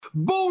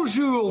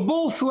Bonjour,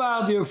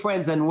 bonsoir, dear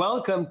friends, and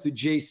welcome to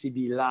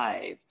JCB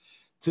Live.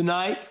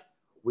 Tonight,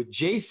 with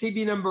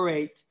JCB number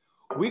 8,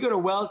 we're going to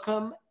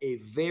welcome a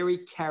very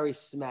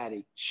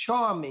charismatic,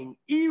 charming,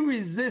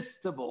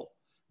 irresistible.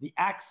 The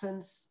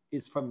accents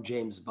is from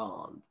James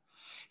Bond.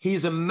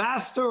 He's a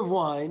master of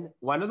wine,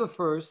 one of the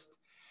first,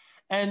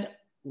 and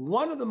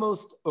one of the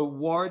most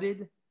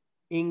awarded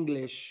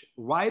English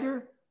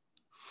writer,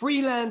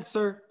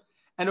 freelancer,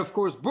 and of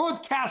course,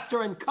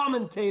 broadcaster and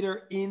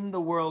commentator in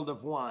the world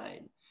of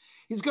wine.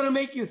 He's going to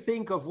make you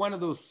think of one of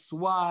those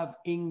suave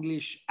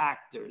English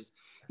actors.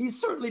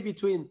 He's certainly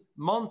between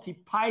Monty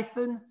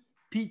Python,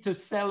 Peter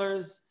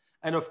Sellers,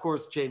 and of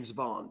course, James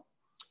Bond.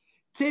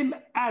 Tim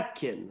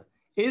Atkin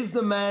is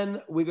the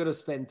man we're going to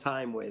spend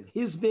time with.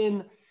 He's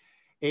been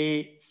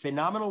a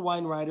phenomenal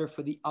wine writer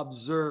for The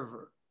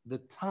Observer, The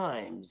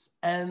Times,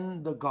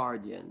 and The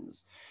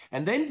Guardians,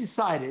 and then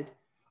decided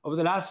over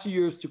the last few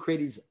years to create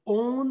his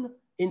own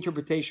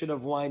interpretation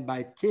of wine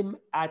by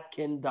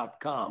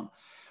timatkin.com.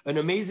 An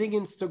amazing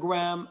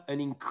Instagram, an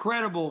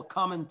incredible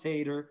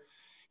commentator.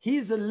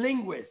 He's a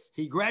linguist.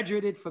 He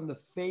graduated from the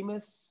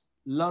famous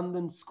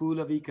London School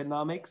of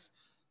Economics.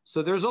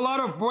 So there's a lot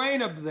of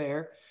brain up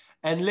there.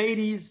 And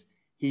ladies,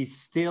 he's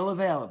still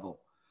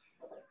available.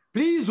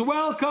 Please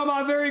welcome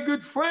our very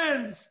good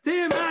friends,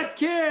 Tim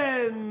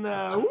Atkin.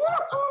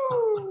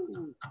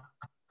 Woohoo!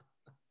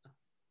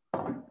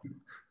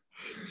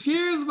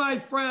 Cheers, my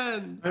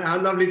friend. How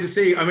lovely to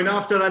see you. I mean,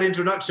 after that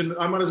introduction,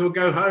 I might as well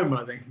go home,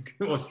 I think,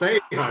 or stay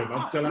home.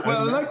 I'm still at home.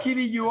 Well, now.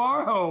 luckily you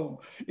are home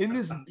in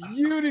this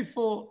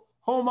beautiful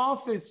home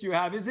office you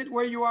have. Is it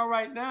where you are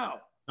right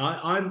now?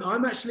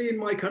 I'm actually in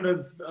my kind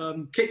of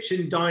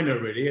kitchen diner,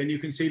 really, and you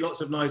can see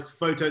lots of nice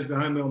photos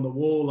behind me on the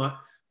wall.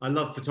 I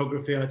love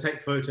photography. I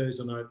take photos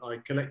and I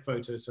collect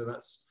photos, so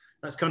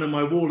that's kind of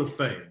my wall of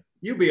fame.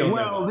 You'll be on there.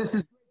 Well, this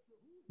is.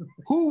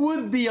 Who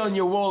would be on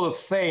your wall of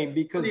fame?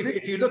 Because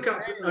if you look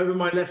up over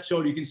my left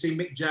shoulder, you can see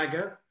Mick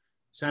Jagger,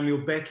 Samuel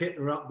Beckett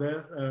are up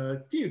there.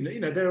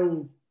 They're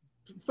all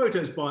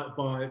photos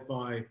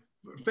by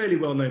fairly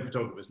well-known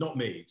photographers. Not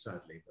me,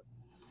 sadly. But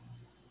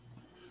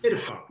bit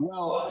of fun.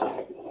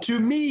 Well, to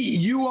me,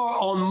 you are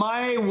on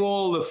my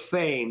wall of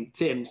fame,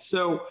 Tim.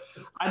 So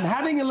I'm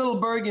having a little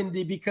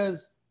Burgundy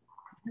because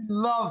I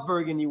love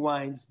Burgundy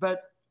wines.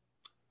 But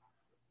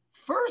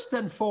first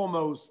and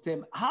foremost,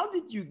 Tim, how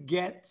did you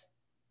get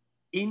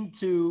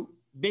into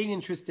being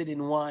interested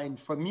in wine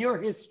from your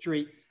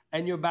history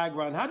and your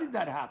background? How did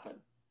that happen?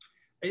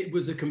 It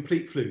was a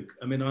complete fluke.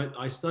 I mean,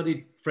 I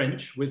studied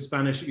French with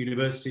Spanish at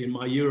university, and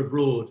my year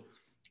abroad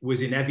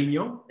was in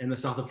Avignon in the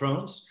south of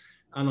France.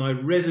 And I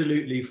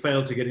resolutely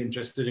failed to get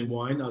interested in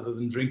wine other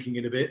than drinking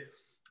it a bit.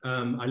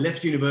 I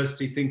left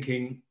university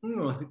thinking,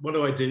 what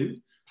do I do?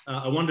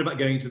 I wondered about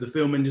going to the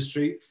film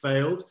industry,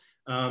 failed,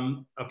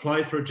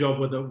 applied for a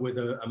job with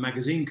a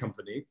magazine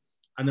company,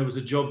 and there was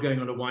a job going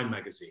on a wine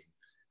magazine.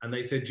 And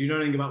they said, do you know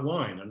anything about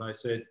wine? And I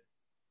said,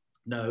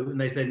 no.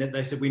 And they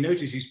said, we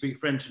notice you speak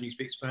French and you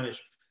speak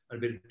Spanish and a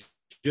bit of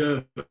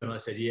German. And I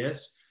said,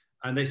 yes.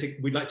 And they said,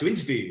 we'd like to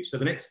interview you. So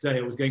the next day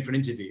I was going for an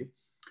interview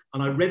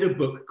and I read a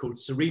book called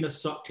Serena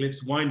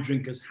Sutcliffe's Wine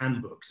Drinker's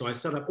Handbook. So I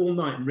sat up all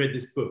night and read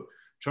this book,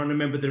 trying to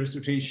remember the difference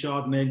between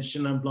Chardonnay,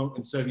 Chenin Blanc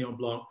and Sauvignon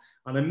Blanc.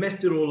 And I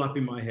messed it all up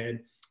in my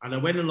head. And I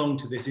went along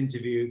to this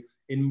interview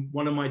in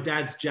one of my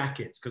dad's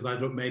jackets because I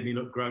thought made me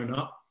look grown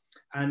up.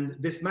 And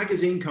this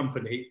magazine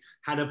company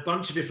had a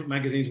bunch of different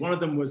magazines. One of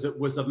them was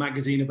a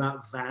magazine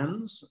about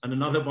vans, and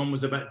another one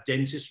was about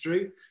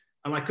dentistry.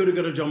 And I could have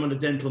got a job on a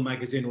dental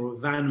magazine or a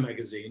van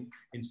magazine,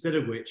 instead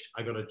of which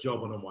I got a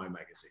job on a wine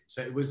magazine.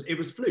 So it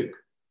was fluke.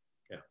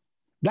 Yeah.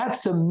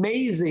 That's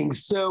amazing.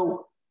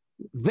 So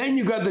then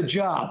you got the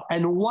job.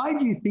 And why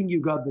do you think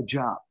you got the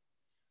job?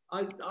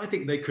 I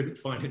think they couldn't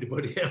find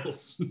anybody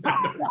else.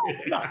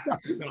 No,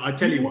 I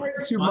tell you what.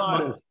 Too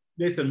modest.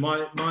 Listen,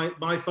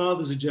 my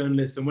father's a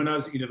journalist, and when I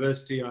was at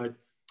university,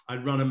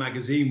 I'd run a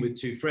magazine with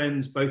two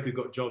friends, both who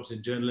got jobs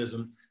in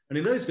journalism. And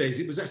in those days,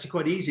 it was actually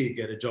quite easy to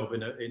get a job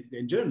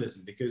in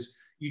journalism because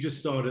you just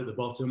start at the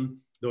bottom.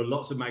 There were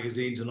lots of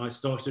magazines, and I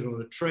started on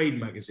a trade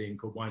magazine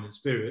called Wine and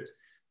Spirit,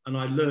 and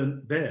I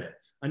learned there.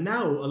 And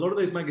now a lot of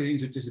those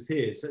magazines have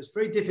disappeared, so it's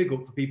very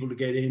difficult for people to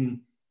get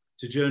in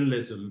to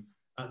journalism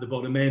at the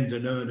bottom end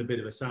and earn a bit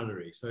of a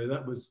salary. So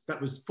that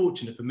was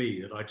fortunate for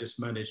me that I just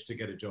managed to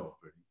get a job,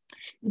 really.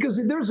 Because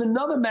if there's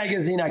another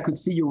magazine I could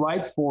see you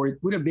write for, it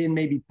would have been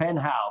maybe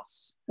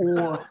Penthouse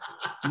or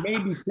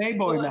maybe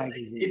Playboy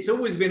magazine. It's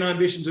always been our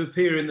ambition to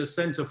appear in the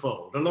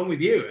centerfold, along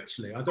with you,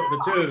 actually. I thought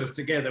the two of us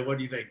together, what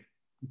do you think?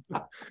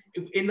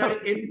 in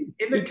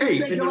the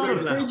Cape, in the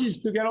Red Lounge.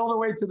 To get all the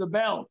way to the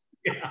belt.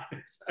 Yeah,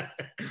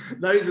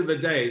 those are the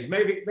days.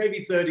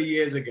 Maybe 30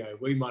 years ago,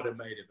 we might have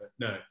made it, but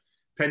no.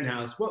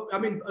 Penthouse. Well, I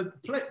mean,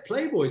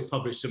 Playboy's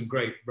published some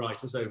great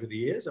writers over the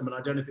years. I mean,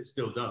 I don't know if it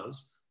still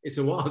does. It's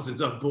a while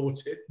since I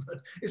bought it, but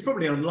it's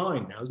probably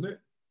online now, isn't it?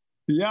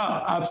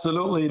 Yeah,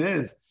 absolutely it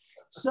is.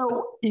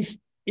 So if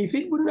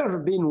it would not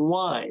have been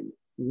wine,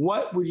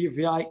 what would you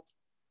like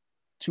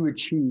to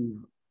achieve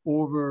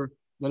over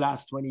the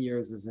last 20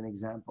 years as an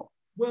example?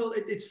 Well,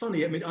 it's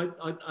funny. I mean,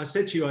 I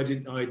said to you I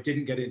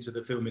didn't get into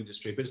the film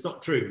industry, but it's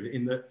not true.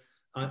 In that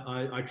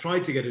I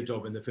tried to get a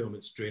job in the film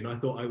industry, and I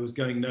thought I was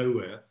going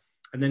nowhere.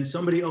 And then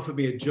somebody offered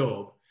me a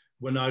job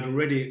when I'd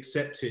already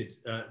accepted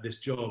this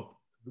job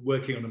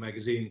working on a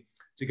magazine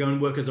to go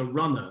and work as a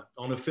runner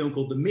on a film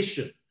called The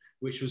Mission,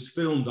 which was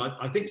filmed,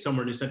 I think,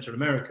 somewhere in Central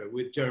America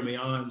with Jeremy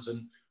Irons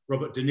and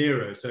Robert De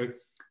Niro. So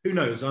who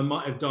knows, I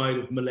might have died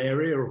of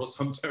malaria or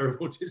some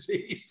terrible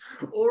disease,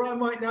 or I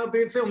might now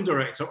be a film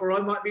director, or I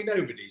might be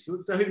nobody. So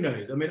who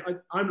knows? I mean,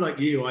 I'm like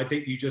you. I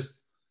think you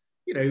just,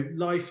 you know,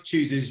 life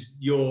chooses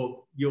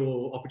your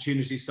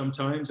opportunities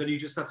sometimes, and you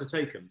just have to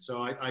take them.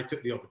 So I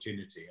took the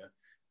opportunity.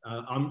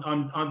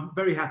 I'm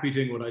very happy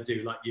doing what I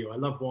do, like you. I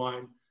love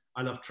wine,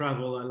 I love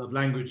travel, I love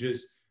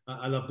languages,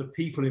 I love the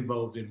people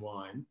involved in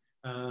wine.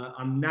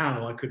 And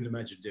now I couldn't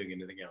imagine doing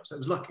anything else. I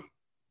was lucky.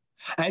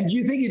 And do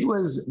you think it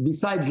was,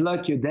 besides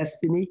luck, your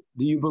destiny?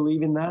 Do you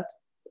believe in that?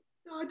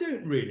 No, I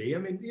don't really. I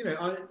mean, you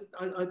know,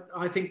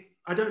 I think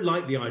I don't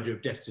like the idea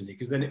of destiny,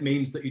 because then it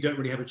means that you don't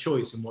really have a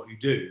choice in what you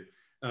do.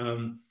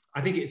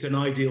 I think it's an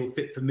ideal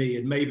fit for me,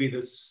 and maybe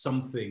there's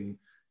something,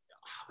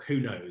 who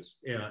knows,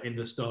 in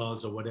the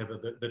stars or whatever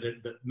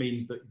that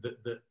means that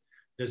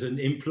there's an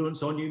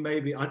influence on you.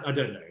 Maybe I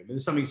don't know. I mean,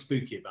 there's something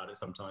spooky about it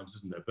sometimes,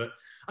 isn't there? But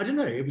I don't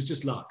know. It was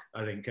just luck,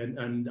 I think,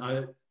 and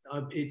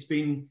it's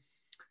been.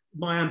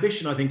 My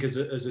ambition, I think, as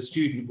a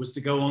student was to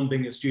go on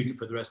being a student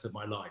for the rest of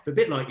my life. A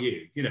bit like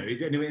you, you know,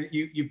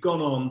 you've gone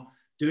on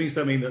doing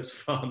something that's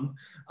fun.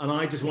 And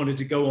I just wanted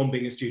to go on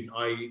being a student,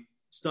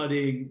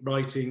 studying,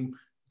 writing,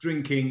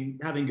 drinking,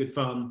 having good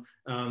fun,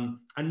 and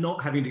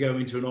not having to go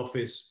into an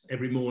office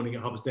every morning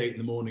at 8:30 in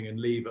the morning and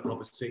leave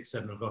at 6,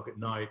 7 o'clock at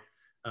night,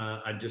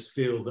 and just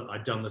feel that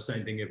I'd done the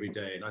same thing every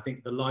day. And I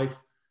think the life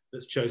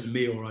that's chosen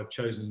me, or I've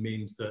chosen,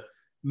 means that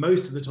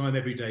most of the time,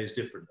 every day is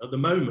different. At the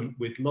moment,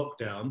 with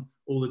lockdown,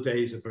 all the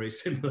days are very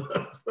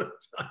similar. But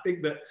I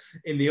think that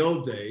in the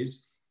old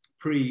days,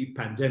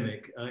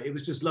 pre-pandemic, it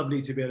was just lovely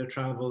to be able to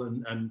travel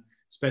and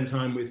spend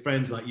time with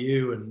friends like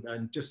you,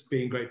 and just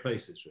be in great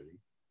places, really.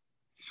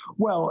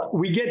 Well,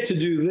 we get to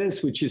do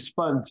this, which is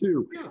fun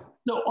too. Yeah.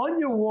 So on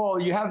your wall,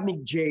 you have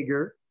Mick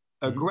Jagger,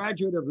 a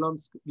graduate of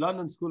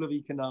London School of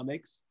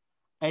Economics.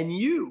 And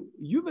you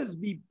must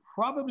be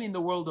probably in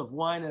the world of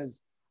wine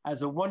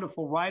as a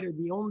wonderful writer,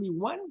 the only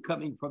one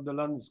coming from the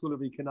London School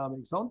of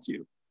Economics, aren't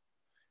you?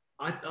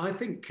 I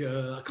think,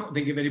 I can't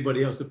think of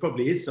anybody else. There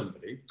probably is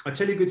somebody. I'll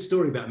tell you a good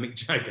story about Mick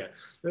Jagger.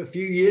 A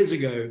few years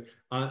ago,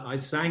 I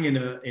sang in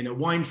a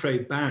wine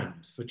trade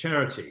band for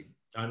charity,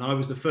 and I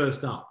was the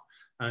first up.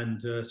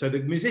 And so the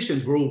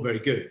musicians were all very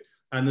good,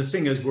 and the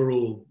singers were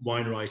all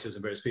wine writers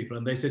and various people.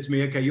 And they said to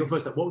me, okay, you're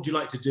first up, what would you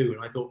like to do?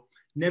 And I thought,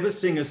 never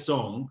sing a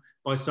song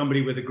by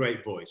somebody with a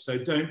great voice. So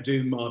don't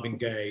do Marvin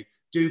Gaye,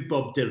 do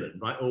Bob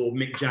Dylan, right? Or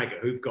Mick Jagger,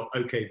 who've got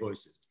okay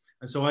voices.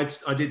 And so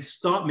I did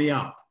Start Me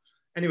Up.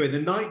 Anyway, the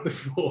night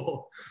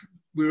before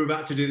we were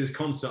about to do this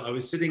concert, I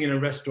was sitting in a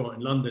restaurant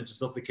in London,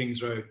 just off the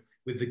King's Road,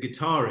 with the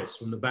guitarist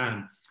from the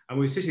band. And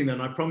we were sitting there,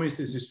 and I promise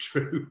this is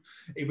true.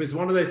 It was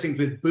one of those things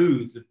with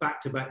booths, with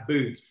back-to-back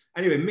booths.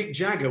 Anyway, Mick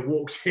Jagger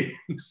walked in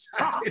and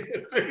sat in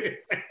the booth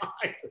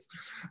behind us.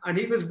 And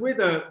he was with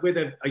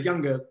a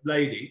younger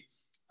lady.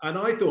 And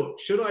I thought,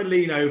 should I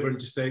lean over and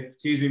just say,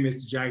 excuse me,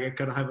 Mr. Jagger,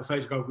 can I have a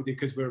photograph with you,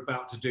 because we're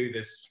about to do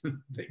this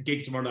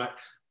gig tomorrow night?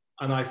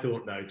 And I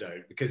thought, no,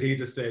 don't, because he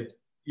just said,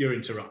 you're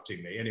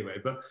interrupting me anyway.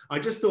 But I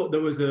just thought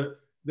there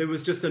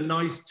was just a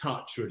nice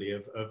touch, really,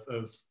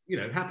 of you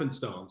know,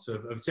 happenstance,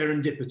 of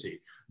serendipity,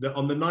 that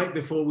on the night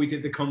before we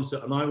did the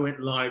concert and I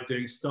went live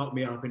doing Start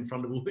Me Up in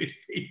front of all these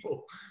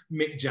people,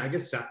 Mick Jagger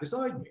sat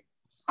beside me.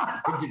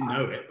 He didn't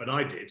know it, but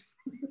I did.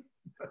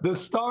 The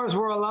stars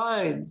were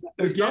aligned.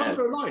 The stars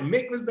were aligned.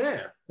 Mick was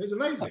there. It was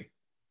amazing.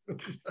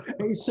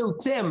 Hey, so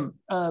Tim,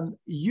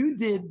 you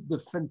did the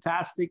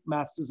fantastic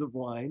Masters of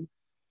Wine.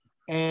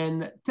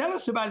 And tell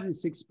us about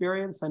this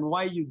experience and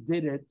why you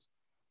did it.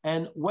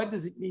 And what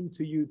does it mean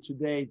to you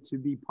today to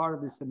be part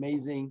of this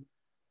amazing,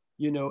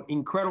 you know,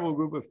 incredible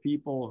group of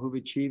people who've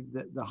achieved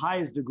the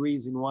highest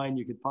degrees in wine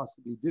you could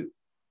possibly do?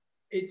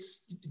 Do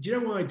you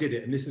know why I did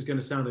it? And this is going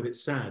to sound a bit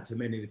sad to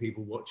many of the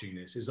people watching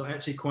this, is I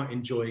actually quite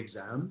enjoy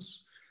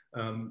exams.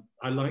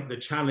 I like the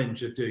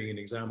challenge of doing an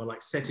exam. I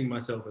like setting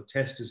myself a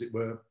test, as it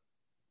were,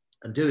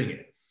 and doing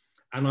it.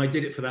 And I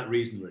did it for that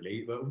reason,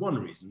 really. But one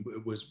reason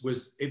was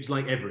it was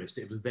like Everest.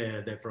 It was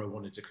there, therefore I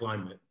wanted to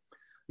climb it.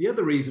 The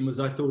other reason was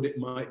I thought it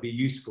might be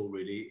useful,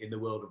 really, in the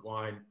world of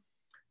wine,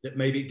 that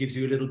maybe it gives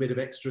you a little bit of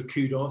extra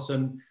kudos.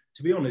 And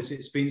to be honest,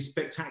 it's been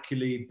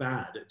spectacularly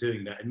bad at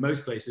doing that. In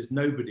most places,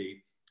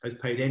 nobody has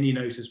paid any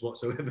notice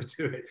whatsoever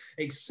to it,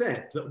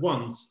 except that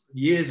once,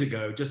 years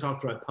ago, just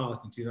after I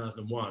passed in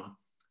 2001,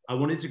 I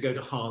wanted to go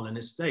to Harlan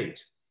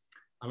Estate.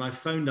 And I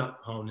phoned up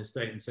Harlan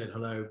Estate and said,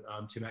 hello,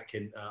 I'm Tim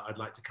Atkin. I'd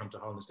like to come to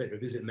Harlan Estate for a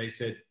visit. And they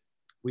said,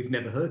 we've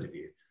never heard of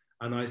you.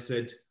 And I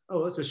said,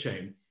 oh, that's a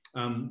shame.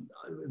 And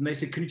they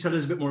said, can you tell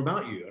us a bit more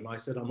about you? And I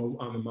said, I'm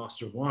a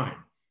master of wine.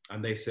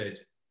 And they said,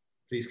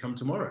 please come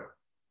tomorrow.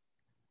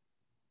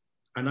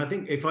 And I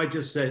think if I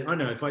just said, I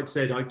know, if I'd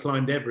said I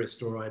climbed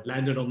Everest or I'd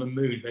landed on the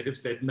moon, they'd have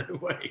said, no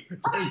way,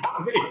 don't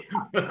come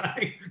in. But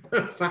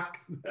the fact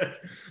that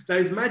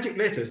those magic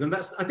letters, and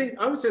that's, I think,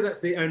 I would say that's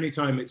the only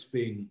time it's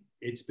been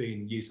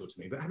useful to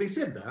me. But having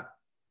said that,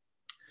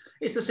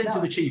 it's the sense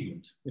of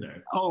achievement, you know.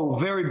 Oh,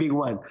 very big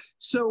one.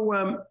 So,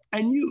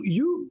 and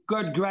you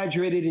got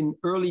graduated in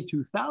early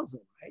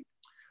 2000, right?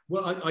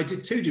 Well, I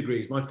did 2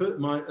 degrees.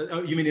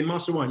 Oh, you mean in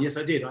Master 1? Yes,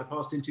 I did. I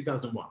passed in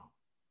 2001.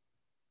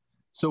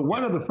 So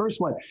one of the first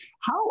one.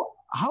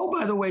 How,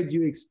 by the way, do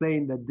you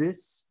explain that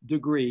this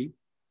degree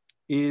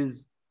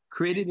is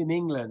created in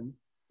England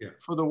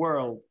for the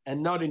world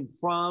and not in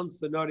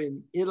France or not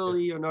in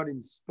Italy or not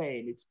in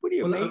Spain? It's pretty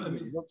amazing, I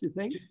mean, don't you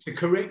think? To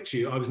correct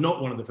you, I was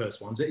not one of the first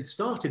ones. It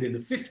started in the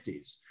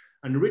 50s,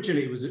 and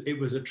originally it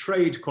was a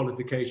trade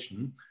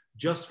qualification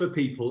just for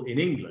people in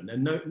England,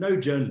 and no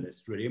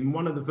journalists really. And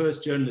one of the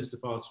first journalists to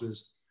pass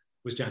was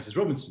Jancis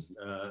Robinson,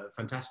 a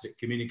fantastic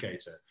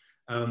communicator.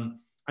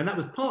 And that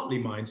was partly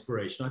my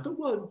inspiration. I thought,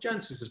 well,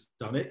 Jancis has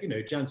done it. You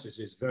know, Jancis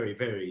is very,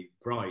 very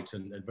bright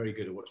and very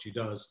good at what she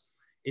does.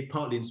 It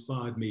partly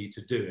inspired me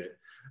to do it.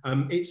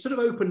 It sort of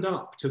opened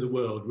up to the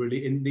world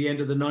really in the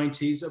end of the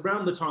 90s,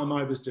 around the time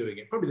I was doing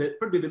it, probably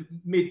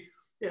the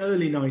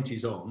early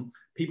 90s on.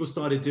 People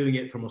started doing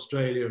it from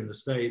Australia and the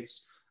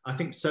States. I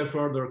think so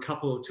far there are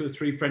 2 or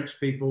 3 French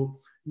people.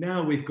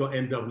 Now we've got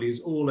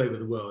MWs all over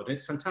the world. And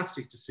it's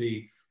fantastic to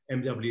see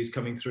MWs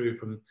coming through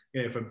from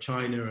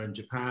China and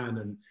Japan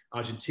and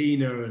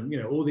Argentina and, you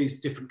know, all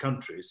these different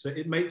countries. So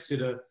it makes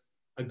it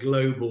a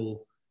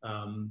global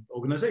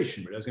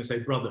organization, really. I was going to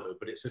say brotherhood,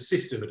 but it's a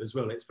sisterhood as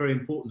well. It's very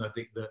important, I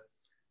think, that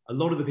a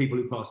lot of the people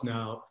who pass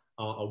now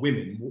are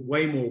women.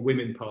 Way more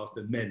women pass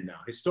than men now.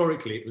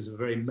 Historically, it was a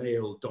very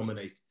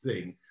male-dominated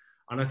thing.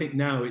 And I think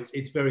now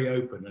it's very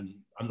open, and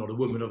I'm not a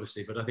woman,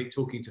 obviously, but I think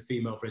talking to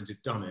female friends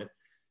who've done it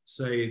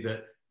say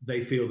that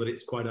they feel that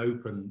it's quite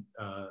open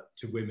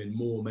to women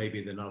more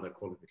maybe than other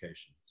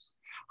qualifications.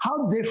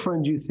 How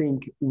different do you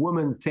think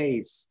women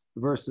taste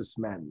versus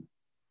men?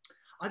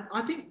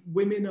 I think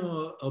women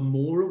are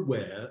more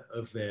aware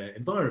of their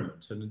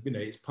environment, and you know,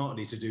 it's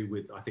partly to do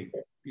with, I think,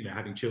 you know,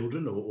 having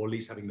children or at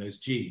least having those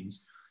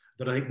genes.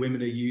 That I think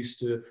women are used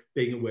to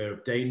being aware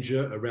of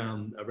danger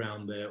around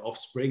their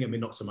offspring. I mean,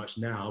 not so much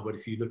now, but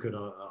if you look at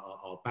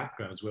our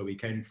backgrounds, where we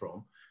came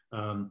from,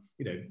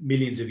 you know,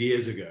 millions of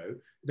years ago,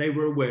 they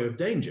were aware of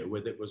danger,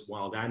 whether it was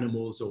wild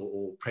animals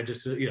or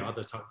predator, you know,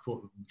 other type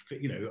of,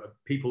 you know,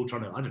 people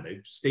trying to, I don't know,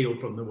 steal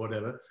from them,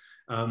 whatever.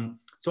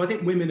 So I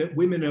think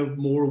women are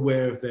more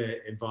aware of their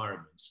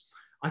environments.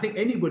 I think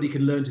anybody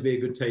can learn to be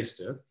a good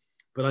taster,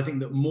 but I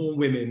think that more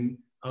women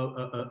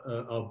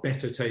are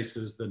better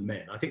tasters than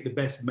men. I think the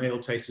best male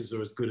tasters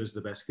are as good as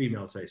the best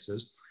female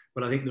tasters,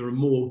 but I think there are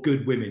more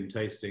good women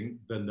tasting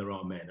than there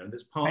are men. And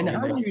that's partly.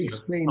 And how do you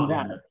explain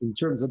that in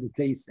terms of the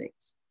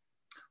tastings?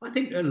 I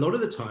think a lot of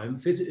the time,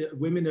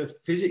 women are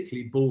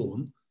physically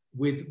born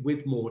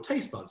with more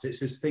taste buds. It's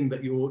this thing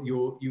that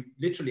you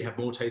literally have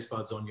more taste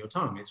buds on your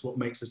tongue. It's what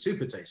makes a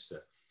super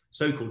taster,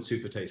 so-called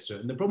super taster.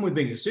 And the problem with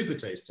being a super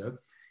taster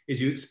is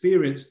you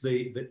experience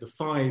the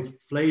 5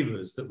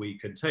 flavors that we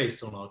can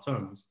taste on our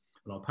tongues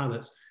and our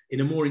palates in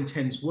a more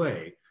intense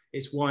way.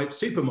 It's why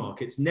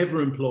supermarkets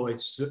never employ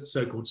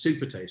so-called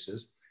super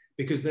tasters,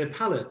 because their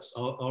palates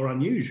are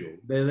unusual.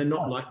 They're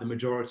not like the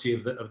majority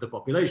of the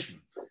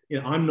population. You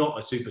know, I'm not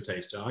a super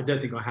taster. I don't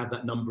think I have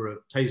that number of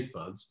taste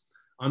buds.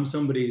 I'm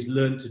somebody who's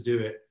learned to do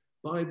it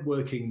by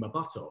working my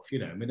butt off. You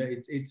know, I mean,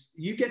 it's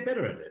you get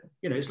better at it.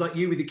 You know, it's like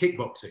you with the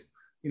kickboxing.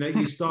 You know,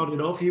 you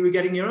started off, you were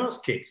getting your ass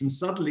kicked, and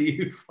suddenly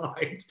you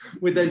fight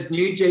with those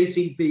new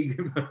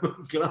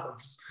JCB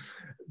gloves.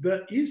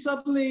 But you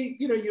suddenly,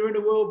 you know, you're in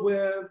a world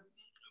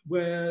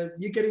where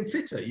you're getting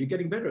fitter, you're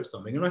getting better at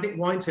something. And I think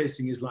wine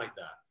tasting is like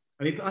that.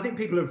 I mean, I think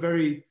people are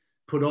very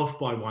put off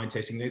by wine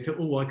tasting. They think,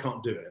 oh, I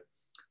can't do it.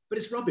 But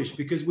it's rubbish,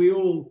 because we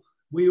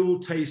all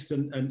taste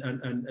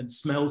and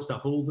smell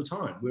stuff all the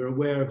time. We're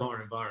aware of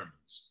our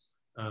environments.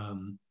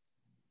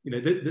 You know,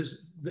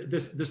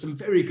 there's some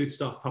very good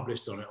stuff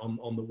published on it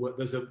on the work.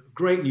 There's a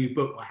great new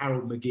book by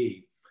Harold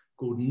McGee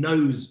called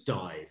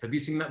Nosedive. Have you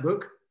seen that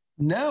book?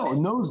 No,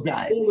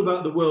 Nosedive. It's all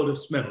about the world of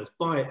smells.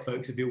 Buy it,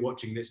 folks, if you're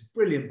watching this.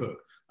 Brilliant book.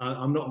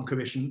 I'm not on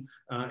commission.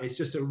 It's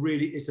just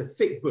it's a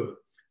thick book,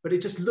 but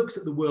it just looks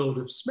at the world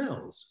of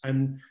smells.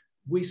 And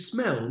we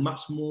smell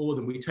much more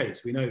than we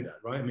taste. We know that,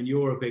 right? I mean,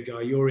 you're a big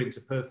guy. You're into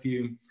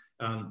perfume.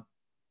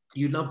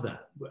 You love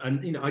that.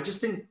 And, you know, I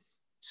just think,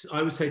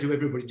 I would say to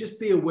everybody, just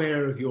be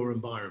aware of your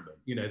environment.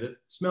 You know, that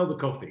smell the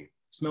coffee,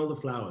 smell the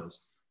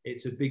flowers.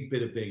 It's a big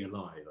bit of being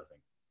alive, I think.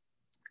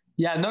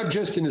 Yeah, not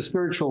just in a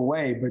spiritual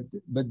way,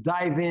 but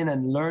dive in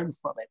and learn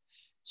from it.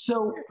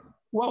 So,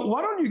 well,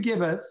 why don't you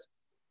give us,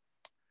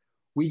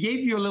 we gave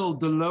you a little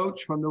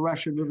Deloach from the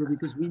Russian River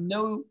because we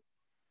know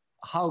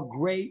how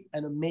great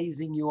and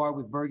amazing you are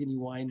with Burgundy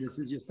wine. This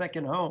is your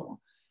second home.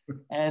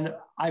 And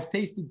I've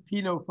tasted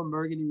Pinot from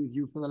Burgundy with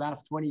you for the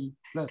last 20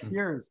 plus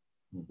years.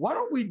 Why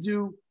don't we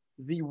do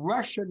the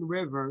Russian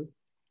River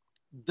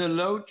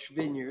Deloach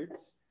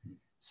vineyards?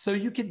 So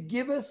you could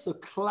give us a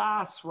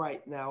class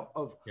right now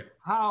of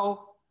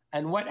how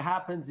and what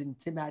happens in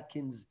Tim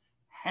Atkin's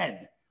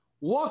head.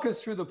 Walk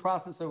us through the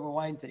process of a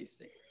wine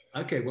tasting.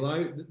 Okay,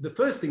 well, the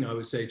first thing I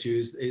would say to you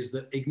is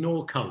that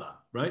ignore color,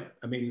 right?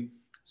 I mean,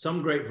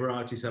 some grape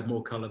varieties have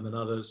more color than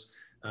others,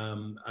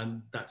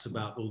 and that's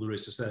about all there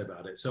is to say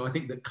about it. So I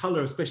think that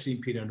color, especially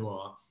in Pinot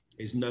Noir,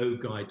 is no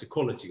guide to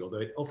quality, although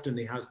it often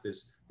has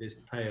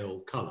this pale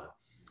color.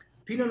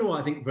 Pinot Noir,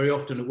 I think very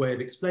often a way of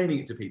explaining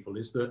it to people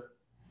is that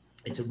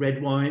it's a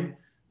red wine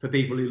for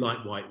people who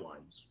like white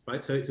wines,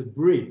 right? So it's a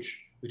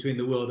bridge between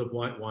the world of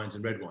white wines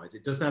and red wines.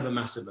 It doesn't have a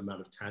massive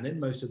amount of tannin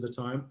most of the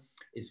time.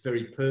 It's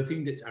very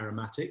perfumed, it's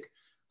aromatic.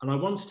 And I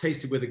once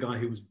tasted with a guy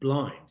who was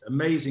blind,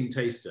 amazing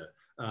taster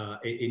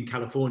in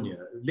California,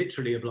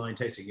 literally a blind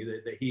tasting,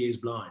 that he is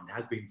blind,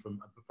 has been from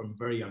a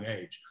very young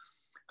age.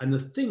 And the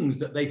things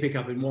that they pick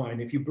up in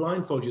wine, if you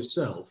blindfold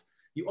yourself,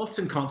 you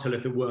often can't tell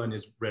if the wine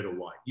is red or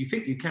white. You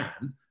think you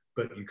can,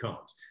 but you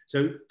can't.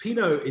 So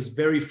Pinot is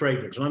very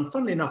fragrant. And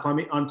funnily enough,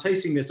 I'm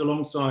tasting this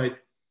alongside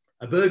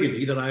a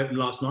Burgundy that I opened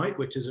last night,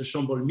 which is a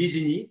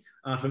Chambol-Musigny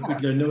from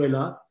Hugues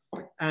Noëlla.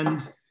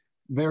 And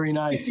very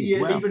nice.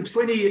 Even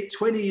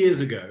 20 years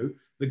ago,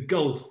 the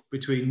gulf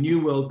between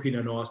New World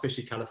Pinot Noir,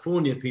 especially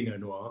California Pinot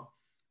Noir,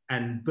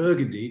 and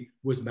Burgundy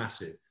was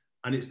massive,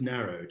 and it's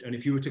narrowed. And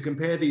if you were to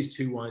compare these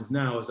two wines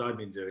now, as I've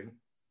been doing,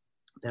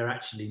 they're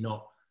actually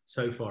not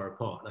so far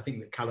apart. And I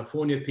think that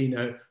California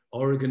Pinot,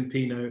 Oregon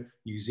Pinot,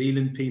 New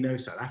Zealand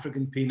Pinot, South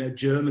African Pinot,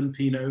 German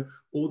Pinot,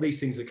 all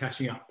these things are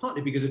catching up,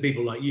 partly because of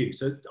people like you.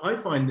 So I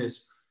find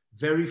this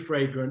very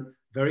fragrant,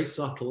 very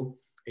subtle.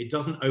 It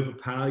doesn't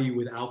overpower you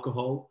with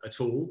alcohol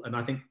at all. And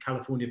I think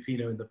California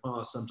Pinot in the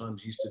past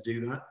sometimes used to do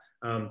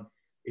that.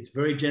 It's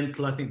very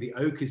gentle. I think the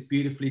oak is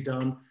beautifully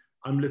done.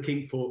 I'm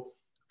looking for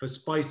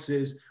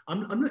spices.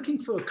 I'm looking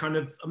for kind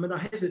of, I mean, I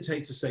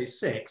hesitate to say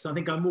sex. I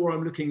think I'm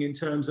looking in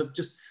terms of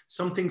just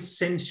something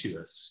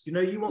sensuous. You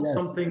know, you want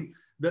something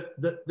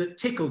that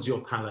tickles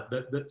your palate,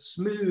 that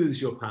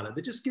smooths your palate,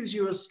 that just gives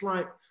you a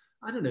slight,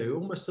 I don't know,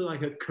 almost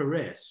like a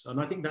caress. And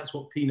I think that's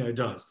what Pinot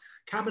does.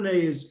 Cabernet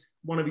is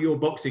one of your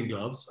boxing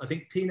gloves. I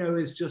think Pinot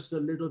is just a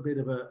little bit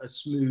of a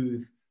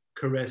smooth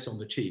caress on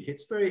the cheek.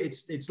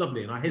 It's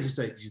lovely. And I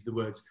hesitate to use the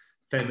words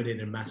feminine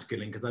and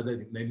masculine because I don't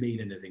think they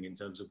mean anything in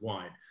terms of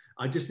wine.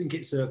 I just think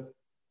it's a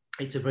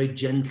very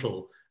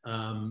gentle,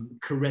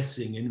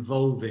 caressing,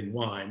 involving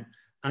wine.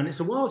 And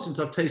it's a while since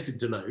I've tasted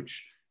Deloach,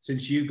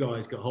 since you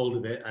guys got hold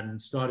of it and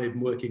started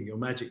working your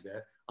magic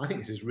there. I think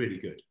this is really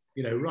good.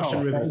 You know,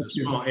 Russian River is a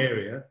smart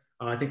area,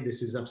 and I think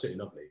this is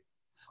absolutely lovely.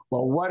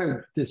 Well, what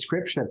a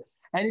description.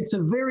 And it's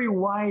a very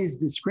wise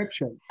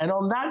description. And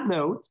on that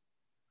note,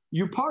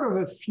 you're part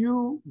of a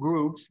few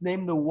groups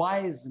named the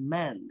Wise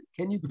Men.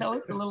 Can you tell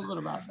us a little bit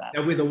about that?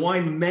 Now, we're the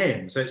Wine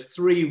Men, so it's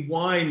 3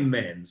 wine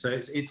men. So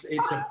it's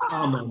a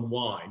pun on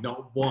wine,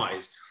 not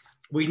wise.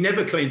 We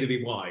never claim to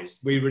be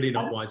wise. We're really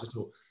not wise at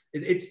all.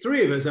 It's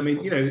 3 of us. I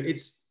mean, you know,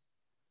 it's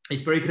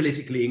very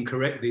politically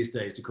incorrect these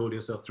days to call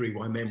yourself 3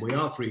 wine men. We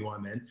are 3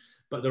 wine men,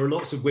 but there are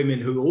lots of women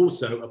who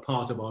also are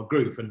part of our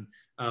group. And,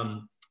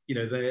 you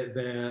know,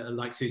 they're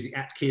like Susie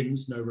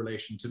Atkins, no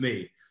relation to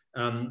me.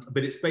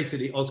 But it's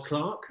basically Oz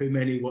Clarke, who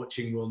many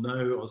watching will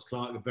know. Oz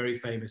Clarke, a very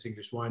famous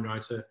English wine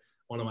writer,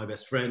 one of my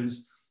best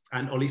friends,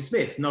 and Ollie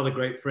Smith, another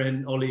great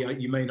friend. Ollie,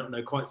 you may not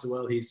know quite so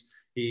well. He's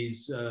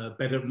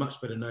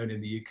much better known in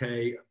the UK,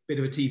 a bit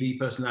of a TV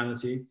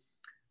personality.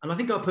 And I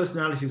think our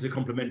personalities are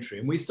complementary.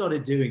 And we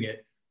started doing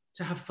it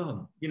to have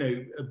fun. You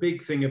know, a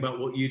big thing about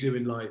what you do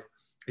in life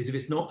is if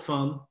it's not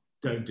fun,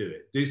 don't do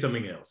it. Do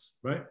something else,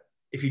 right?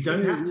 If you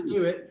don't have to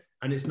do it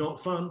and it's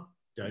not fun,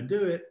 don't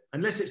do it.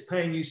 Unless it's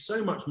paying you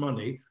so much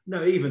money.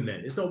 No, even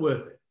then, it's not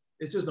worth it.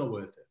 It's just not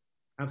worth it.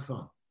 Have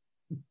fun.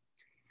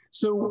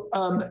 So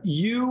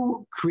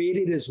you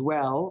created as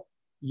well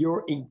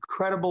your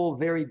incredible,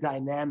 very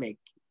dynamic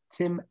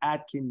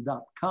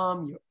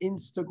timatkin.com, your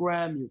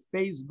Instagram, your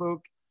Facebook,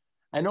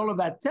 and all of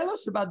that. Tell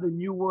us about the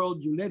new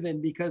world you live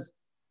in, because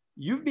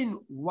you've been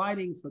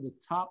writing for the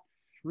top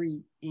 3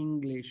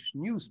 English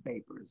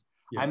newspapers.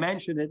 Yeah. I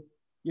mentioned it,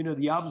 you know,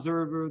 The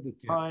Observer, The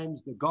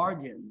Times, The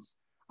Guardians.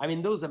 I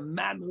mean, those are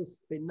mammoth,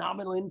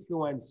 phenomenal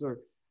influencer.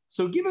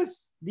 So give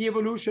us the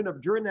evolution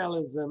of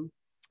journalism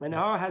and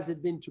how has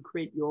it been to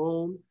create your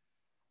own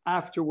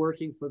after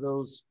working for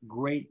those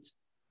great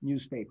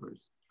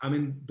newspapers? I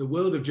mean, the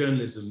world of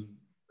journalism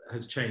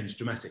has changed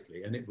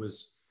dramatically, and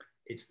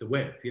it's the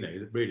web, you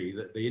know, really,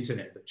 the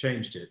internet that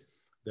changed it.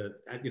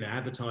 You know,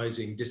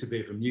 advertising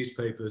disappeared from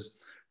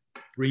newspapers.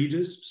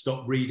 Readers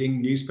stopped reading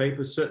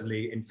newspapers,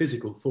 certainly in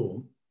physical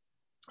form.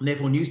 And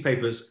therefore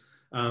newspapers,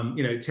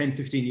 you know, 10,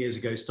 15 years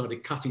ago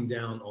started cutting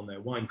down on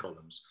their wine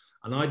columns.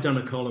 And I'd done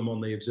a column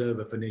on The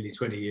Observer for nearly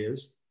 20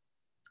 years,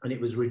 and it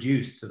was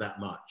reduced to that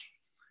much.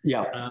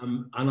 Yeah.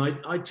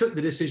 And I took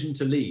the decision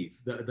to leave,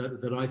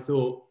 that I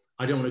thought,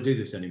 I don't want to do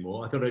this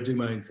anymore. I thought I'd do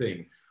my own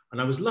thing. And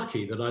I was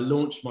lucky that I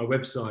launched my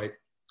website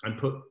and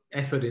put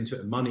effort into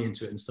it and money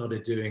into it and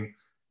started doing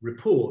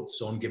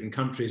reports on given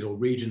countries or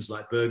regions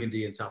like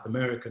Burgundy and South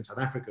America and South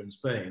Africa and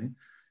Spain,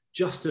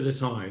 just at a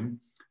time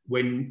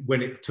when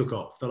it took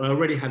off, that I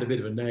already had a bit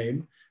of a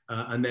name,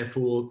 and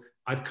therefore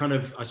I've kind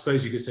of, I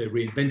suppose you could say,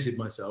 reinvented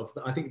myself.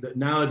 I think that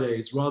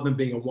nowadays, rather than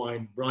being a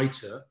wine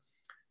writer,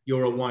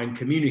 you're a wine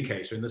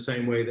communicator, in the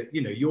same way that,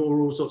 you know, you're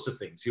all sorts of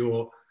things.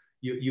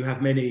 You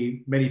have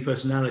many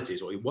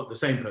personalities, or what, the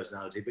same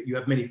personality, but you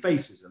have many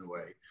faces in a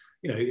way.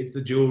 You know, it's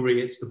the jewelry,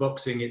 it's the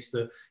boxing, it's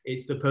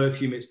the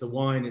perfume, it's the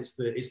wine, it's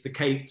the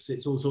capes,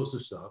 it's all sorts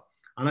of stuff.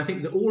 And I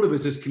think that all of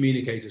us as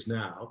communicators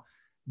now,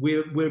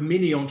 we're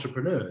mini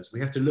entrepreneurs. We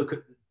have to look at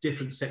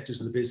different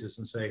sectors of the business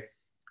and say,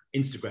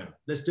 Instagram,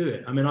 let's do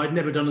it. I mean, I'd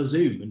never done a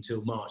Zoom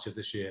until March of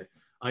this year.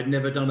 I'd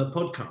never done a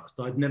podcast.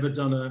 I'd never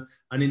done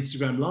an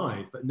Instagram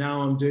live, but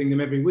now I'm doing them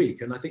every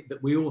week. And I think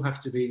that we all have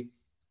to be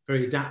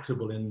very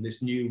adaptable in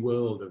this new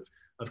world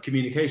of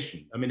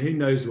communication. I mean, who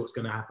knows what's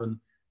going to happen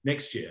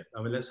next year?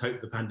 I mean, let's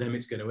hope the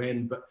pandemic's going to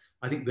end. But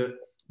I think that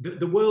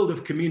the world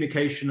of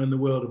communication and the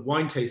world of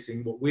wine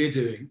tasting, what we're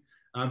doing,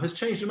 has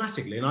changed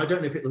dramatically. And I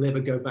don't know if it'll ever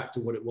go back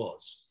to what it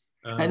was.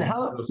 And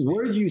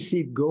where do you see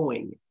it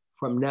going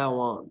from now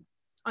on?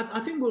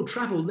 I think we'll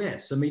travel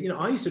less. I mean, you know,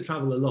 I used to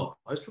travel a lot.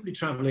 I was probably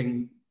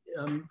traveling,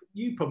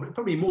 you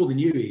probably more than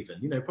you even,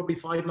 you know, probably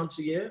 5 months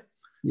a year.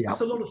 Yeah.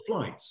 That's a lot of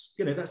flights.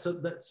 You know, that's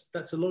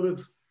a lot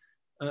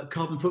of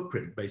carbon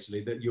footprint,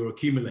 basically, that you're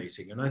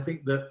accumulating. And I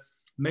think that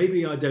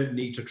maybe I don't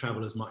need to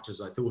travel as much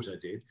as I thought I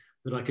did,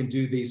 that I can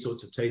do these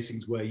sorts of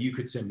tastings where you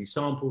could send me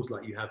samples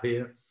like you have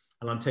here,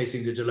 and I'm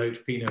tasting the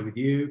Deloach Pinot with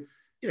you.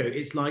 You know,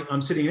 it's like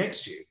I'm sitting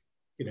next to you.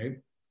 You know,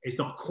 it's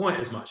not quite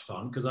as much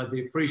fun because I'd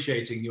be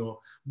appreciating your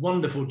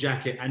wonderful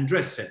jacket and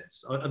dress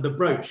sense, the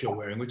brooch you're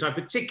wearing, which I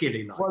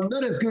particularly like. Well,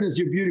 not as good as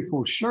your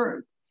beautiful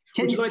shirt.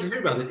 Would you like to hear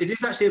about it? It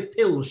is actually a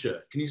pill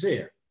shirt. Can you see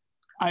it?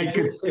 I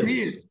can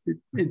see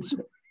it.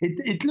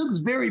 It looks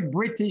very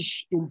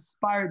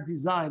British-inspired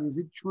design. Is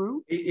it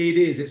true? It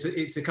is.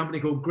 It's a company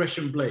called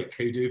Gresham Blake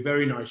who do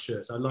very nice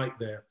shirts. I like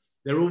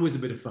they're always a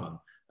bit of fun.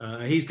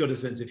 He's got a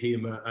sense of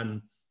humour,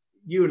 and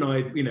you and I,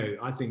 you know,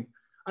 I think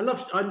I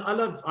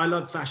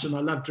love fashion. I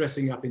love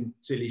dressing up in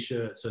silly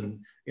shirts, and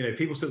you know,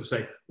 people sort of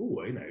say,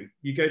 "Oh, you know,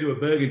 you go to a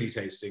Burgundy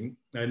tasting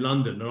in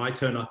London, and I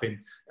turn up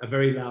in a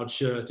very loud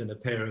shirt and a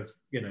pair of,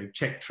 you know,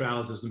 check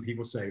trousers," and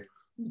people say,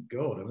 "Oh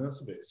God, I mean,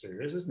 that's a bit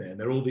serious, isn't it?" And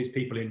there are all these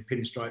people in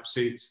pinstripe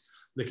suits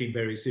looking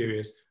very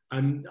serious,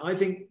 and I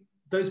think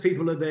those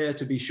people are there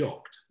to be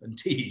shocked and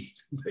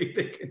teased. They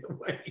think in a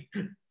way.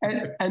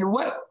 And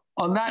what,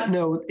 on that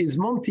note, is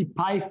Monty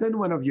Python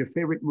one of your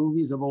favorite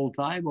movies of all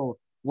time, or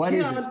what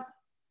is it?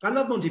 I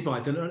love Monty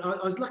Python.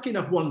 I was lucky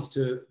enough once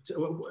to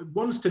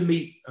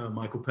meet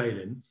Michael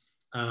Palin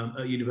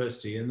at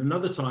university, and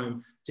another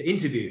time to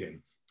interview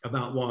him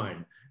about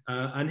wine.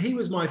 And he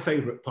was my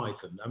favorite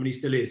Python. I mean, he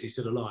still is. He's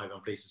still alive,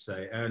 I'm pleased to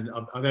say. And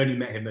I've only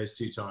met him those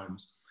 2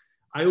 times.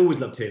 I always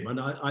loved him, and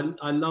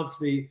I love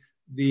the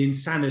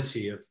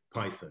insanity of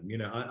Python. You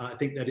know, I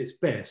think that its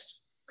best.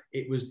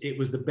 It was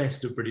the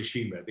best of British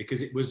humour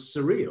because it was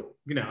surreal.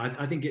 You know,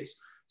 I think it's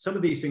some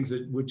of these things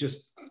that were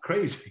just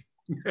crazy.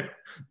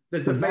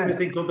 There's the famous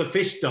thing called the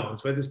fish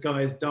dance, where this guy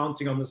is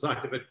dancing on the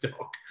side of a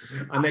dock,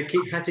 and they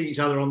keep hitting each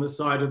other on the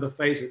side of the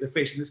face with the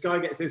fish. And this guy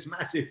gets this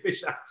massive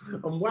fish out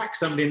and whacks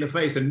somebody in the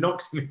face and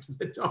knocks them into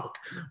the dock.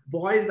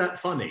 Why is that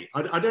funny?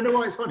 I don't know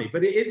why it's funny,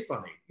 but it is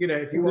funny. You know,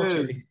 if you watch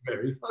it, it's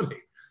very funny.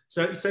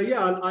 So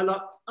yeah, I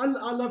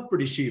love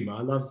British humour.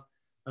 I love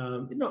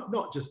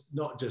not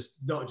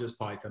just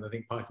Python. I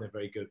think Python are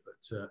very good,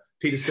 but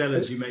Peter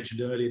Sellers, you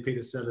mentioned earlier.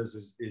 Peter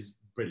Sellers is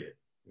brilliant.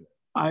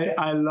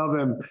 I love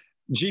him.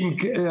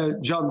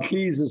 John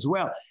Cleese as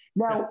well.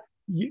 Now,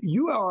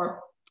 you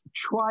are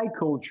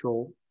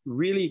tricultural,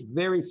 really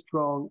very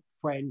strong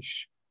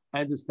French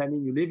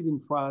understanding. You lived in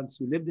France,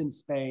 you lived in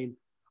Spain,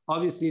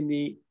 obviously in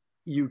the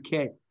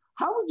UK.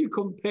 How would you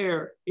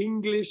compare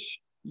English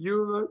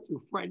humor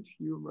to French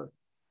humor?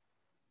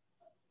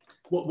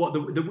 What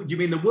you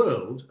mean the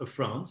world of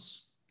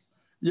France?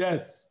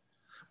 Yes.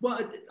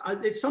 Well,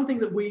 it's something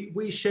that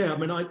we share. I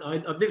mean,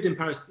 I've lived in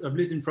Paris. I've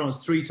lived in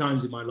France 3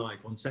 times in my life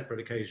on separate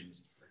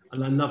occasions,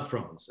 and I love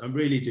France. I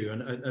really do.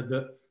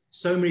 And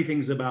so many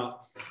things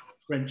about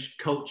French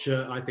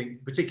culture, I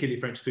think, particularly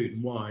French food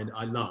and wine,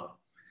 I love.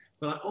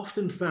 But I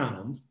often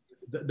found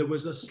that there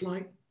was a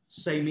slight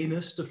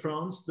sameness to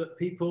France, that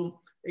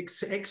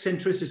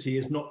eccentricity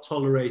is not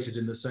tolerated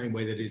in the same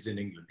way that it is in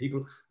England.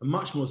 People are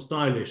much more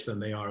stylish than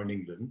they are in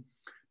England,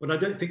 but I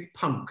don't think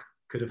punk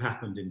could have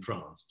happened in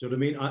France. Do you know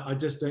what I mean? I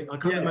just don't. I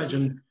can't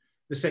imagine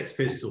the Sex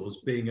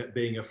Pistols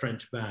being a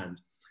French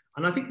band.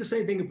 And I think the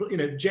same thing, you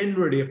know,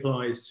 generally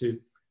applies to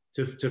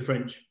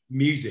French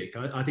music.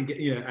 I think,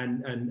 you know,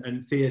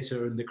 and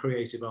theatre and the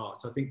creative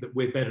arts. I think that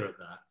we're better at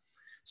that.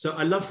 So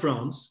I love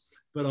France,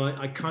 but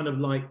I kind of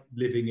like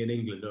living in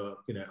England. Or,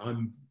 you know,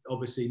 I'm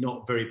obviously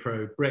not very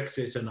pro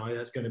Brexit, and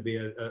that's going to be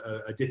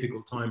a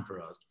difficult time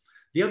for us.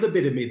 The other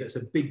bit of me that's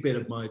a big bit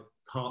of my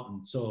heart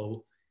and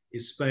soul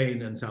is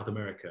Spain and South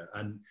America.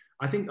 And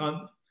I think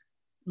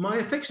my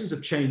affections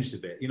have changed a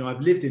bit. You know,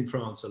 I've lived in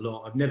France a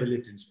lot. I've never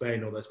lived in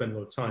Spain, although I spent a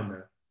lot of time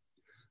there.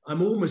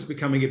 I'm almost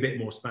becoming a bit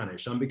more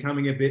Spanish. I'm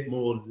becoming a bit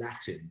more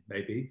Latin,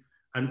 maybe.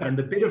 And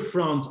the bit of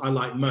France I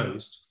like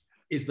most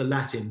is the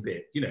Latin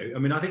bit. You know, I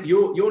mean, I think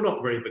you're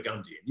not very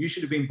Burgundian. You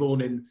should have been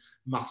born in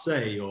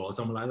Marseille or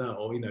something like that,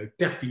 or, you know,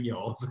 Perpignan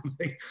or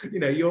something. You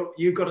know,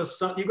 you've got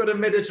a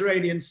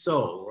Mediterranean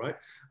soul, right?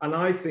 And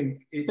I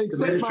think it's Except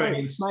the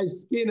Mediterranean. my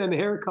skin and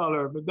hair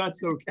color, but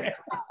that's okay.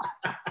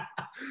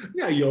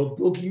 Yeah, you're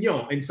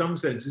Bourguignon in some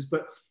senses,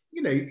 but,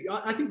 you know,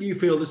 I think you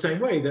feel the same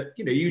way, that,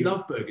 you know, you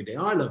love Burgundy.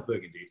 I love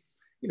Burgundy.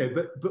 You know,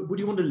 but would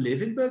you want to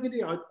live in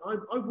Burgundy? I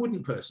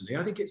wouldn't personally.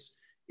 I think it's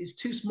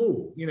too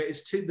small. You know,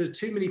 there's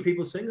too many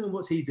people saying, oh,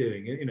 what's he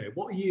doing? You know,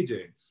 what are you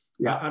doing?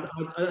 Yeah.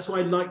 And that's why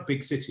I like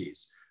big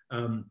cities,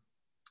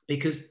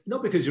 because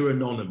not because you're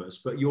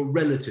anonymous, but you're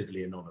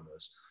relatively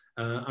anonymous.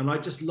 And I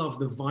just love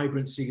the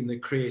vibrancy and the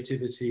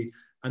creativity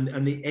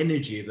and the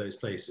energy of those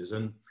places.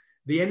 And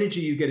the energy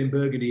you get in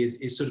Burgundy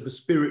is sort of a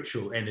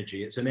spiritual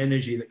energy. It's an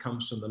energy that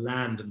comes from the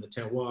land and the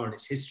terroir and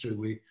its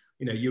history.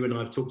 You know, you and I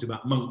have talked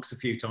about monks a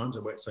few times. I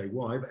won't say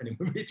why, but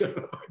anyway, we don't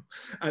know.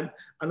 And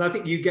I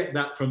think you get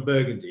that from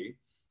Burgundy.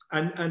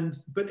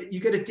 But you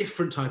get a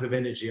different type of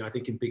energy, I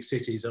think, in big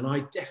cities. And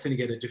I definitely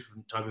get a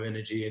different type of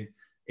energy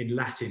in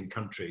Latin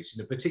countries,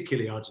 you know,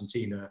 particularly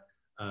Argentina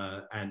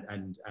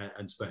and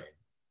Spain.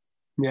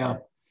 Yeah.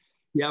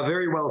 Yeah,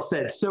 very well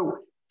said. So,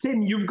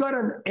 Tim, you've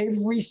gotten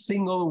every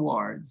single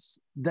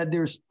awards that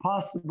there's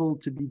possible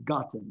to be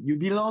gotten. You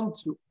belong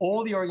to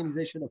all the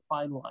organization of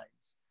fine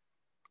wines,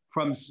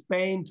 from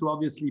Spain to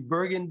obviously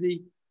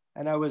Burgundy.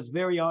 And I was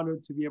very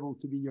honored to be able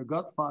to be your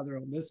godfather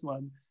on this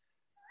one,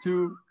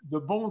 to the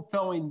Bon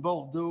Temps in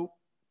Bordeaux.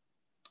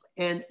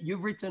 And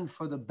you've written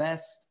for the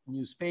best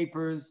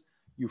newspapers.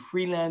 You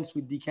freelance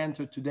with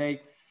Decanter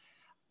today.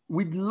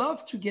 We'd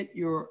love to get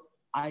your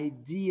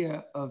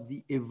idea of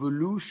the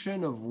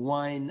evolution of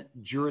wine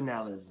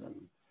journalism.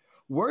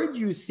 Where do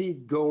you see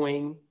it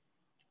going?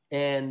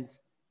 And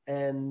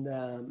then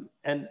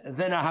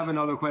I have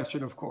another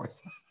question, of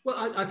course. Well,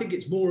 I think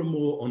it's more and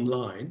more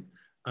online.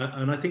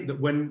 And I think that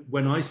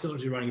when I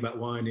started writing about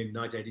wine in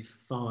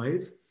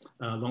 1985,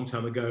 a long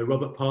time ago,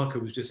 Robert Parker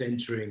was just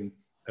entering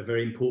a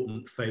very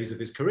important phase of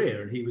his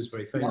career, and he was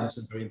very famous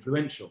and very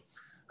influential.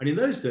 And in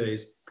those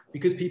days,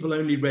 because people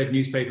only read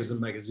newspapers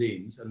and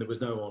magazines and there was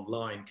no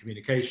online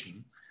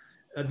communication,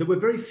 there were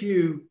very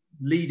few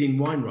leading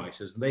wine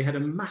writers, and they had a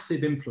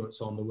massive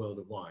influence on the world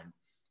of wine.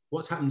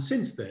 What's happened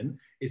since then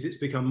is it's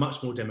become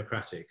much more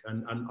democratic,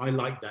 and I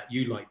like that,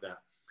 you like that.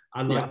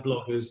 I like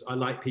bloggers, I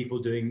like people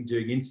doing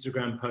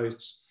Instagram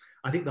posts.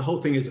 I think the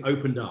whole thing has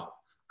opened up,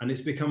 and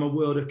it's become a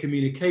world of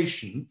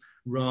communication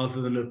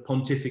rather than of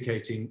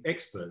pontificating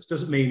experts.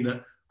 Doesn't mean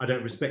that I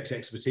don't respect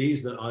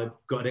expertise, that I've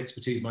got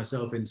expertise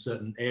myself in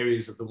certain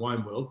areas of the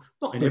wine world,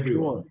 not in every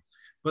one.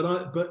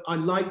 But I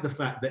like the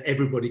fact that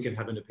everybody can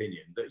have an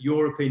opinion, that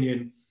your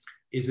opinion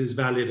is as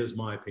valid as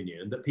my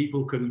opinion, and that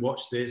people can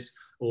watch this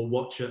or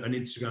watch an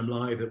Instagram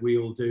live that we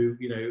all do,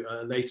 you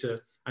know,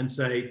 later, and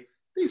say,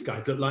 these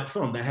guys look like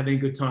fun, they're having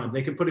a good time.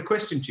 They can put a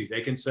question to you.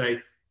 They can say,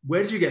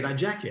 where did you get that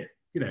jacket?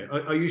 You know,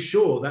 are you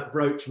sure that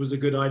brooch was a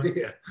good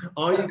idea?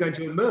 Are you going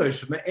to emerge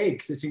from the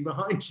egg sitting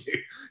behind you?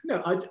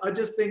 No, I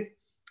just think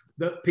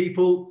that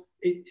people,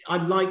 I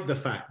like the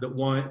fact that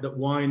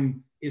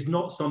wine is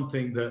not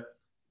something that,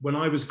 when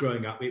I was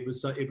growing up, it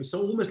was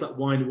so almost like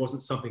wine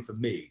wasn't something for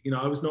me. You know,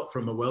 I was not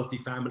from a wealthy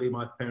family.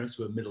 My parents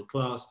were middle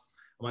class.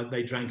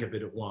 They drank a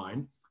bit of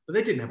wine, but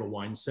they didn't have a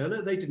wine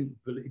cellar. They didn't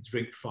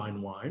drink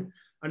fine wine.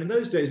 And in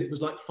those days, it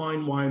was like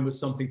fine wine was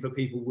something for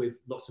people with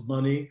lots of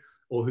money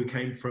or who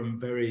came from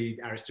very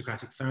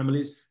aristocratic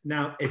families.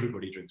 Now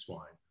everybody drinks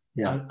wine.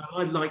 Yeah. And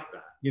I like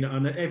that, you know,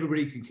 and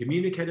everybody can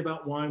communicate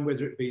about wine,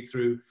 whether it be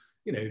through,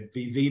 you know,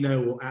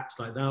 Vivino or apps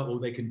like that, or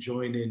they can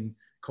join in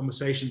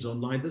conversations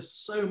online. There's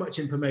so much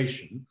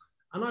information,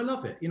 and I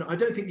love it. You know, I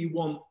don't think you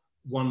want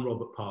one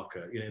Robert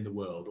Parker, you know, in the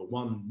world, or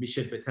one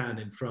Michel Pétain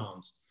in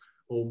France,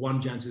 or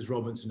one Jancis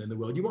Robinson in the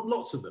world. You want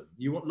lots of them.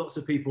 You want lots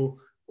of people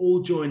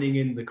all joining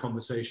in the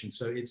conversation.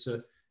 So it's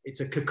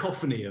a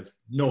cacophony of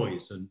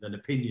noise and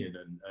opinion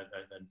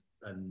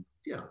and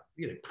yeah,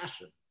 you know,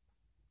 passion.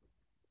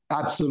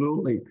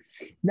 Absolutely.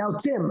 Now,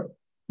 Tim,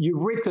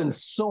 you've written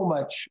so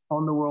much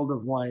on the world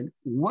of wine.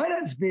 What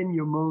has been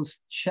your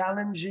most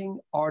challenging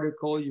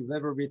article you've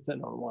ever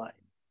written on wine?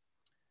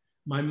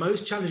 My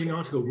most challenging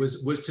article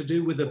was to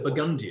do with a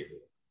Burgundian,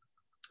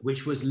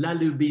 which was La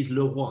Louise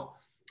Leroy.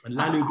 And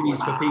La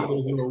Louise, for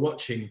people who are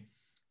watching,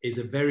 is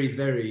a very,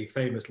 very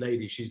famous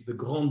lady. She's the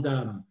Grande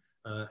Dame,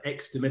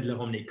 ex de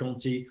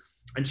Medler-Romney-Conti,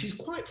 and she's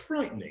quite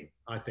frightening,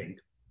 I think.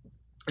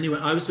 Anyway,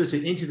 I was supposed to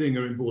be interviewing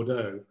her in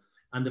Bordeaux,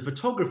 and the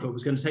photographer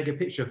was going to take a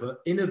picture of her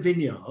in a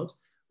vineyard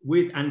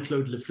with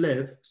Anne-Claude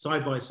Leflèvre,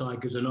 side by side,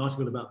 because an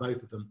article about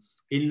both of them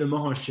in Le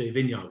Marché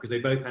vineyard, because they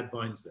both had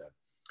vines there.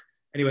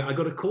 Anyway, I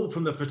got a call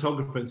from the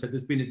photographer and said,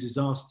 there's been a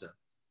disaster.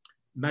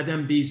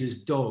 Madame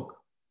Bise's dog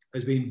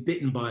has been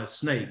bitten by a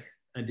snake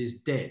and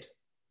is dead.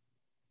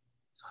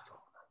 So I thought,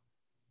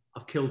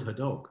 I've killed her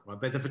dog. I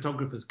bet the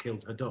photographer's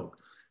killed her dog.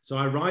 So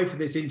I arrived for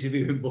this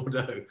interview in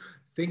Bordeaux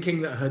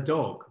thinking that her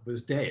dog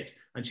was dead,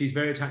 and she's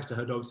very attached to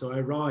her dog. So I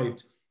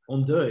arrived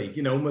en deuil,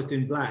 you know, almost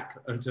in black,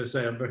 and to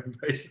say, I'm very,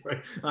 very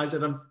sorry. I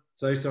said, I'm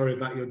so sorry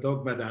about your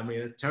dog, madame. I mean,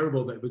 it's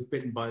terrible that it was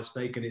bitten by a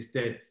snake and it's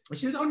dead. And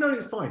she said, oh, no,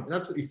 it's fine. It's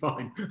absolutely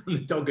fine. And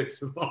the dog had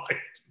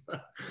survived.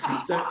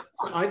 so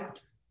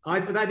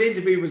that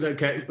interview was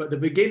okay, but the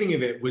beginning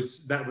of it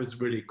was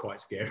really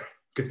quite scary,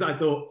 because I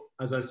thought,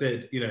 as I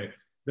said, you know,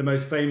 the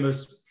most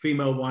famous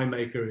female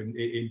winemaker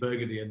in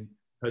Burgundy, and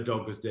her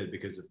dog was dead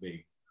because of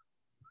me.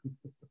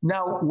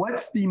 Now,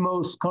 what's the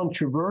most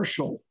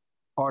controversial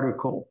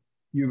article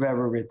you've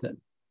ever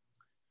written?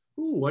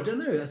 Oh, I don't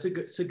know. That's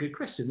a good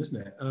question,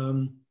 isn't it?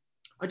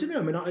 I don't know.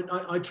 I mean,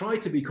 I try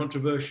to be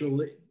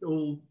controversial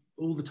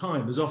all the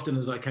time, as often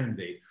as I can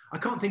be. I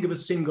can't think of a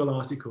single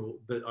article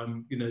that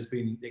has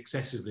been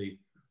excessively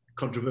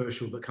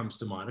controversial that comes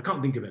to mind. I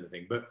can't think of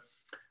anything, but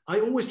I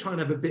always try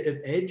and have a bit of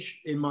edge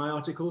in my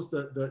articles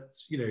that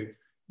you know,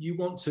 you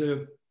want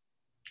to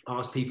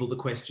ask people the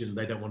question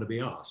they don't want to be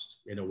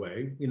asked, in a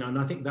way, you know, and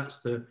I think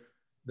that's the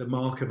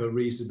mark of a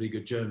reasonably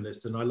good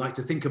journalist. And I like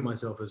to think of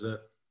myself as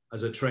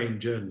a trained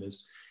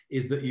journalist,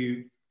 is that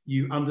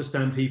you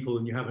understand people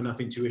and you have enough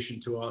intuition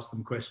to ask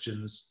them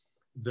questions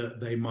that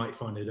they might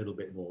find a little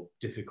bit more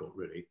difficult,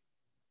 really.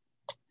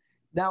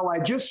 Now, I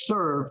just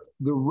served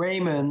the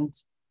Raymond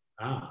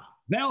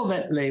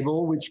Velvet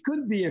label, which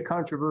could be a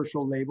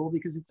controversial label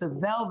because it's a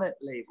velvet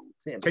label,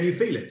 Tim. Can you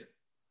feel it?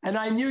 And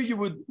I knew you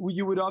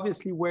would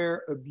obviously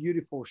wear a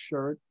beautiful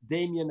shirt,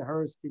 Damien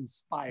Hirst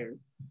inspired.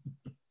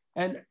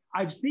 And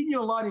I've seen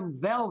you a lot in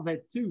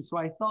velvet too, so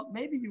I thought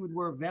maybe you would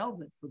wear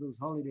velvet for those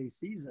holiday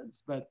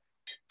seasons. But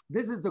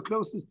this is the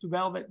closest to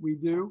velvet we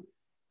do,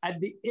 at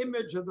the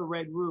image of the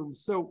Red Room.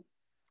 So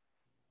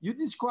you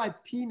describe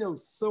Pinot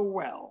so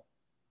well.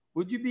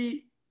 Would you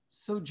be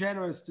so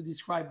generous to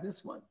describe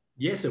this one?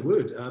 Yes, I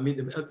would. I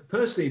mean,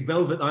 personally,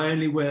 velvet,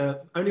 only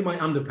my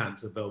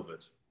underpants are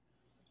velvet.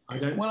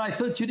 Well, I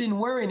thought you didn't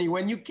wear any.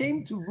 When you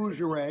came to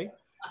Vougeray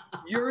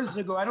years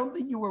ago, I don't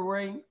think you were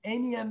wearing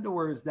any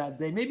underwears that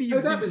day. Maybe you.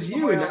 No, that was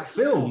you in that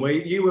film where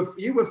you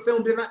were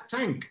filmed in that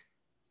tank.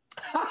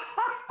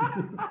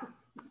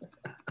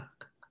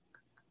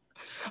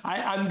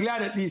 I'm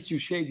glad at least you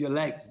shaved your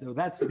legs, though.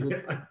 That's a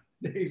good.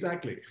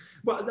 Exactly.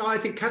 Well, no, I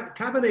think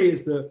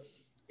Cabernet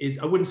is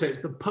I wouldn't say it's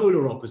the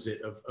polar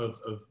opposite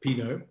of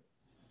Pinot,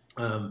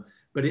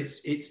 but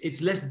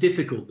it's less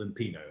difficult than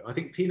Pinot. I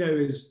think Pinot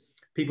is.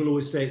 People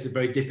always say it's a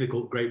very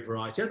difficult grape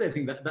variety. I don't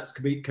think that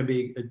can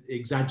be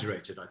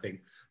exaggerated, I think.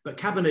 But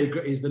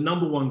Cabernet is the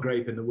 #1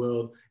 grape in the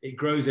world. It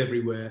grows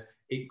everywhere.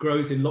 It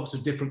grows in lots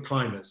of different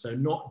climates. So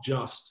not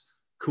just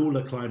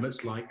cooler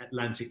climates like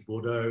Atlantic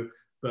Bordeaux,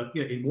 but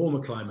you know, in warmer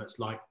climates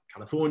like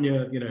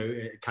California, you know,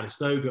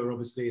 Calistoga,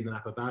 obviously, in the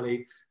Napa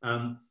Valley.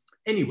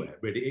 Anywhere,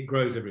 really, it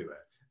grows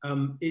everywhere.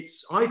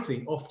 It's, I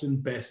think, often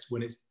best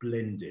when it's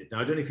blended.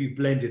 Now, I don't know if you've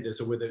blended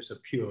this or whether it's a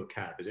pure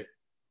cab, is it?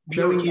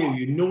 Knowing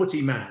you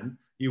naughty man,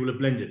 you will have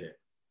blended it.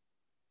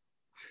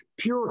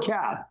 Pure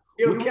cab.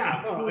 Pure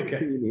cab. Oh, okay.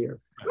 Here.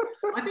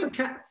 I think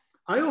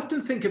I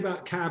often think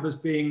about cab as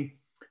being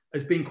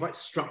quite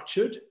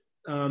structured.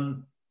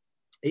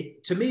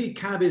 To me,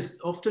 cab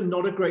is often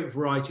not a great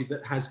variety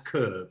that has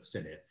curves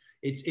in it.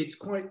 It's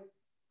quite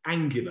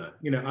angular.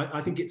 You know,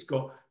 I think it's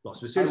got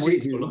lots of acidity,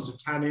 it's got lots of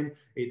tannin.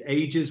 It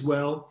ages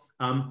well.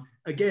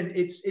 Again,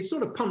 it's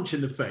sort of punch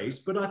in the face,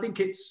 but I think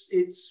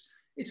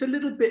it's a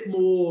little bit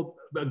more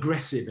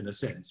aggressive in a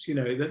sense. You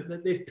know,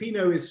 that if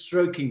Pinot is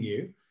stroking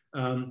you,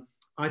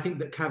 I think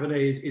that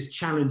Cabernet is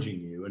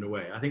challenging you in a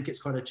way. I think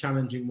it's quite a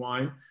challenging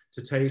wine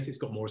to taste. It's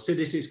got more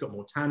acidity, it's got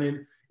more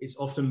tannin. It's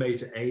often made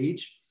to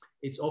age.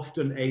 It's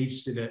often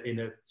aged in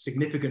a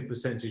significant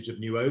percentage of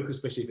new oak,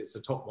 especially if it's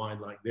a top wine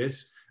like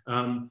this.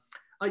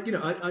 I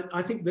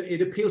think that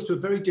it appeals to a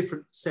very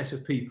different set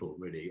of people,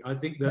 really. I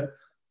think that,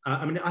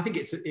 I think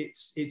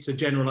it's a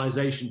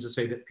generalization to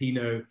say that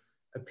Pinot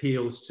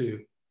appeals to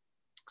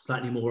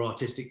slightly more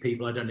artistic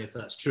people. I don't know if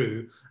that's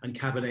true. And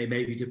Cabernet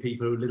maybe to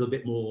people who are a little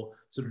bit more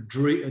sort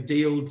of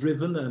deal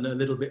driven and a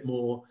little bit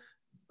more,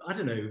 I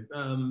don't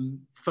know,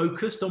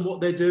 focused on what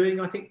they're doing.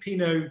 I think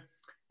Pinot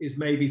is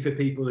maybe for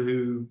people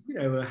who, you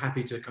know, are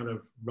happy to kind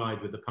of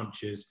ride with the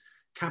punches.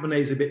 Cabernet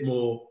is a bit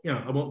more, you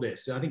know, I want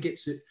this. I think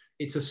it's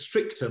a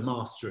stricter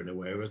master in a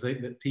way, whereas I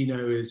think that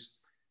Pinot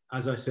is,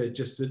 as I said,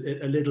 just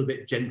a little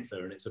bit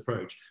gentler in its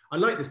approach. I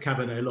like this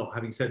Cabernet a lot.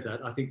 Having said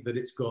that, I think that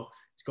it's got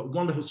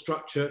wonderful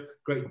structure,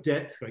 great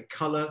depth, great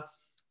color.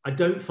 I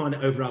don't find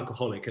it over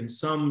alcoholic, and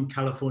some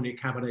California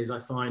Cabernets I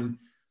find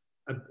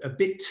a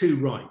bit too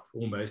ripe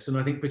almost. And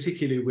I think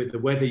particularly with the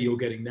weather you're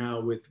getting now,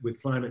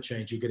 with climate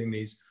change, you're getting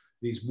these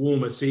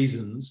warmer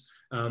seasons.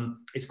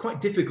 It's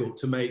quite difficult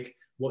to make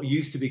what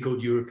used to be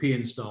called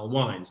European style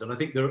wines. And I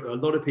think there are a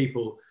lot of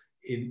people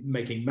in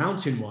making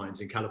mountain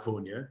wines in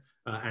California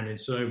and in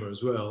Sonoma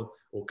as well,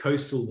 or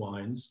coastal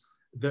wines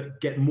that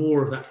get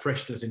more of that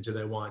freshness into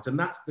their wines. And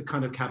that's the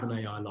kind of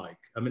Cabernet I like.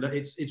 I mean,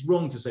 it's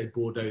wrong to say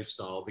Bordeaux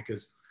style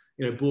because,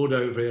 you know,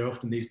 Bordeaux very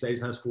often these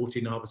days has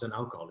 14.5%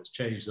 alcohol. It's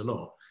changed a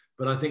lot.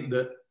 But I think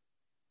that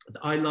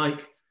I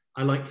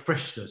like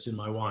freshness in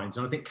my wines.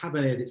 And I think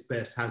Cabernet at its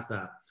best has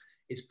that.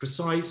 It's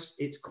precise.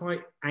 It's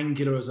quite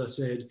angular, as I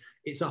said.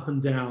 It's up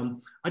and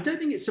down. I don't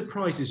think it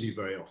surprises you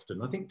very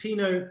often. I think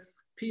Pinot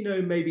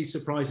maybe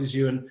surprises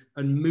you and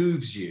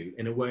moves you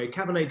in a way.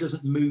 Cabernet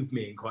doesn't move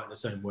me in quite the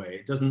same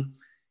way.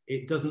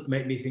 It doesn't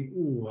make me think,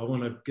 oh, I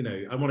want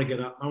to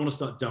get up. I want to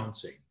start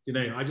dancing.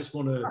 I just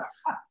want to,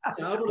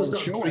 I want to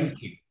start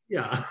drinking.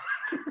 Yeah.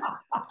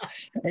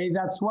 Hey,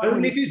 that's why.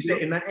 Only if you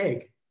sit in that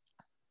egg.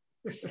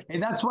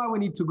 And that's why we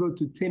need to go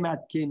to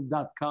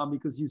timatkin.com,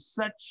 because you're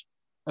such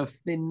a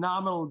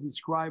phenomenal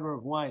describer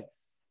of wine.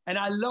 And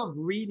I love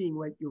reading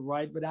what you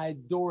write, but I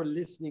adore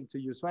listening to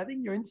you. So I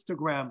think your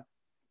Instagram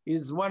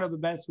is one of the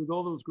best with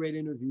all those great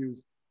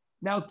interviews.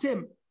 Now,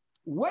 Tim,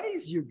 what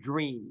is your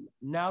dream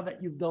now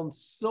that you've done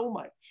so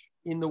much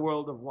in the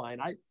world of wine?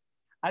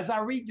 As I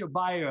read your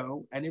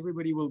bio, and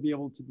everybody will be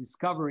able to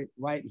discover it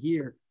right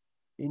here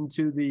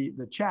into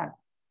the chat,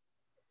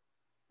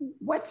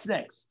 what's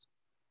next?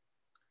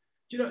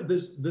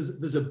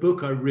 There's a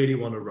book I really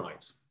want to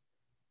write.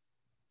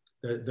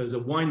 There's a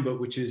wine book,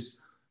 which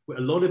is,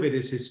 a lot of it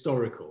is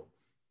historical.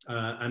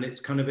 And it's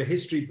kind of a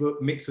history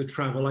book mixed with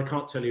travel. I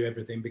can't tell you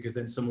everything because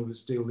then someone would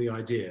steal the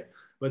idea.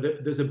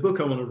 But there's a book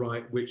I want to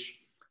write, which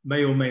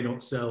may or may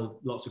not sell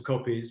lots of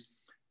copies,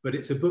 but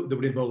it's a book that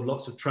would involve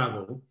lots of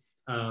travel,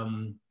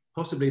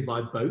 possibly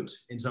by boat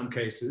in some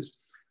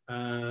cases.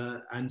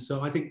 And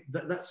so I think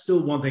that's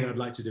still one thing I'd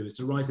like to do, is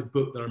to write a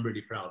book that I'm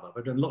really proud of.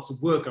 I've done lots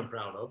of work I'm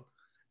proud of,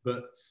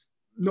 but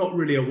not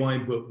really a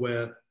wine book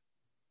where,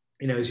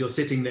 as you're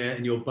sitting there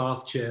in your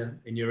bath chair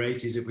in your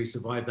 80s, if we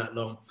survive that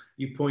long,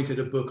 you point at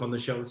a book on the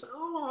shelf and say,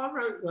 oh, I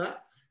wrote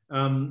that.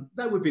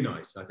 That would be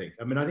nice, I think.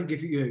 I mean, I think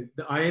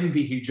I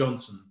envy Hugh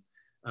Johnson,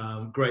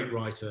 great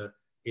writer,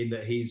 in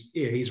that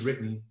he's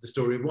written The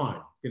Story of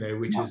Wine,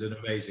 which is an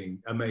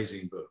amazing,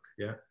 amazing book.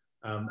 Yeah.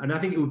 And I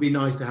think it would be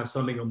nice to have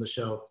something on the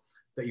shelf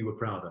that you were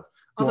proud of.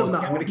 Other than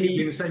that, I'm going to keep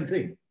doing the same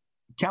thing.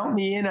 Count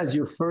me in as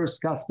your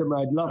first customer.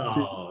 I'd love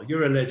to. Oh,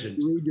 you're a legend.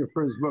 Read your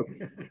first book.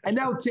 And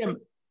now, Tim,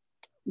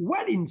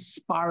 what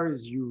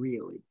inspires you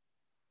really?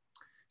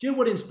 Do you know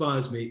what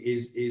inspires me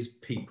is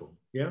people.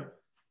 Yeah.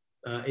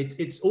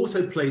 It's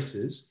also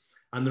places,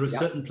 and there are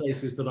certain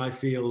places that I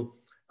feel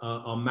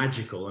are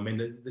magical. I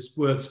mean, this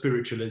word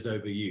spiritual is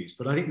overused,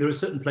 but I think there are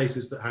certain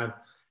places that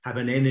have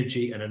an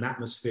energy and an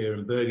atmosphere,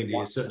 and Burgundy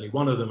is certainly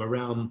one of them.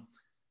 Around,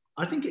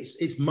 I think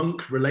it's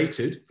monk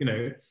related,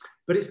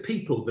 but it's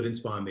people that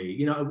inspire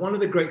me. One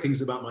of the great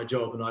things about my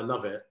job, and I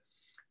love it,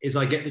 is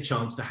I get the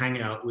chance to hang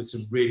out with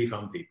some really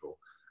fun people.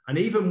 And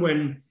even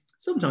when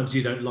sometimes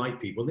you don't like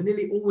people, they're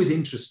nearly always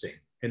interesting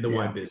in the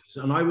wine business.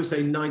 And I would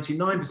say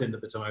 99%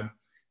 of the time,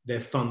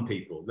 they're fun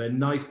people, they're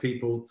nice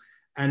people,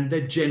 and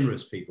they're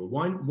generous people.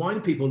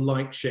 Wine people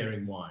like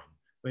sharing wine.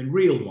 I mean,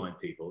 real wine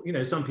people,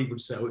 some people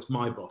say, oh, it's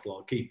my bottle,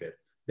 I'll keep it.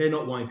 They're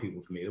not wine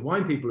people for me. The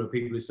wine people are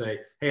people who say,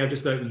 hey, I've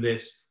just opened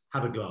this,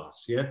 have a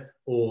glass, yeah?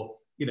 Or,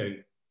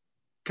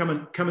 come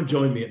and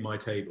join me at my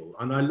table.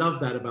 And I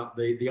love that about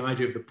the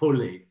idea of the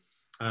pulli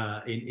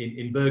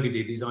in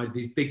Burgundy,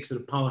 these big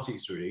sort of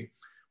parties really,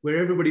 where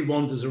everybody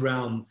wanders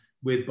around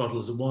with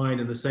bottles of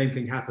wine. And the same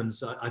thing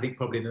happens, I think,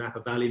 probably in the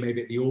Napa Valley,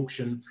 maybe at the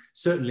auction,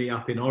 certainly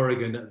up in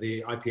Oregon at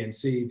the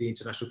IPNC, the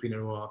International Pinot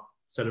Noir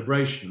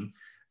celebration,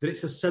 that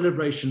it's a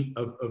celebration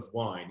of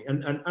wine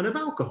and of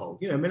alcohol.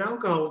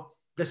 Alcohol,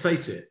 let's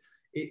face it,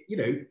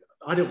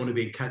 I don't want to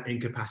be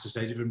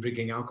incapacitated from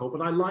drinking alcohol,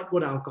 but I like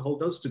what alcohol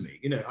does to me.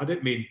 I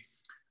don't mean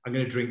I'm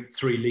going to drink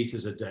 3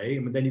 liters a day,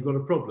 and then you've got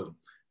a problem.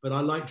 But I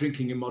like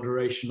drinking in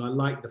moderation. I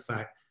like the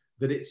fact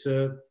that it's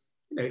a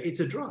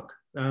drug.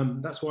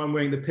 That's why I'm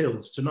wearing the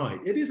pills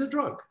tonight. It is a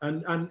drug,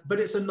 but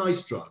it's a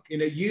nice drug.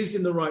 Used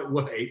in the right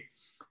way,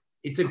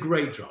 it's a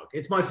great drug.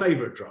 It's my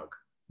favorite drug.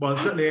 Well,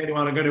 certainly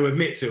anyone I'm going to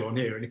admit to on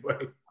here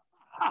anyway.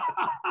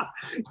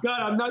 God,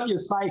 I'm not your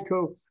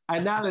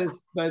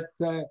psychoanalyst, but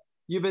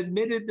you've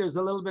admitted there's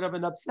a little bit of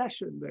an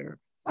obsession there.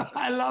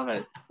 I love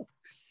it.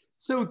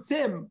 So,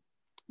 Tim,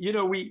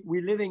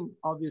 we're living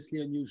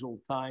obviously unusual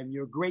time.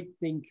 You're a great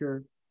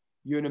thinker.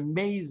 You're an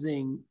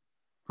amazing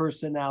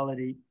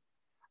personality.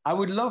 I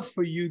would love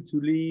for you to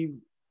leave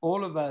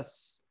all of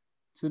us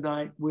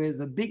tonight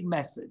with a big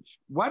message.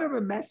 Whatever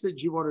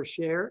message you want to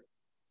share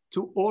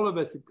to all of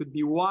us. It could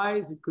be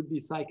wise, it could be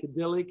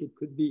psychedelic, it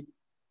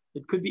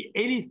could be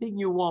anything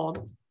you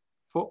want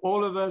for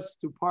all of us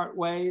to part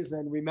ways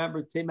and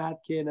remember Tim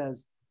Atkin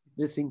as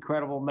this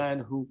incredible man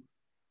who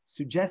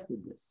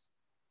suggested this.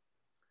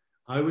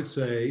 I would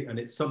say, and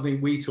it's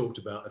something we talked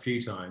about a few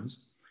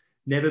times,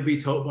 never be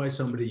told by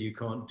somebody you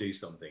can't do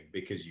something,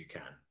 because you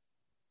can.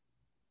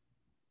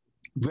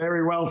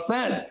 Very well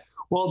said.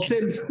 Well,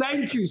 Tim,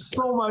 thank you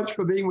so much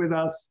for being with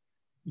us.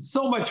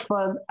 So much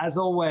fun as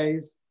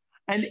always,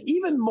 and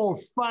even more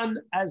fun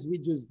as we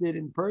just did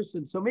in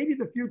person. So maybe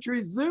the future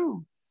is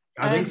Zoom.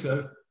 I think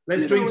so.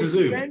 Let's drink to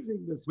Zoom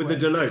with the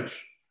Deloach.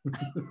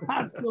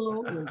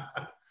 Absolutely.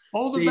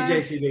 All the See you,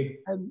 best, JCB.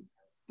 and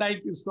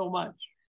thank you so much.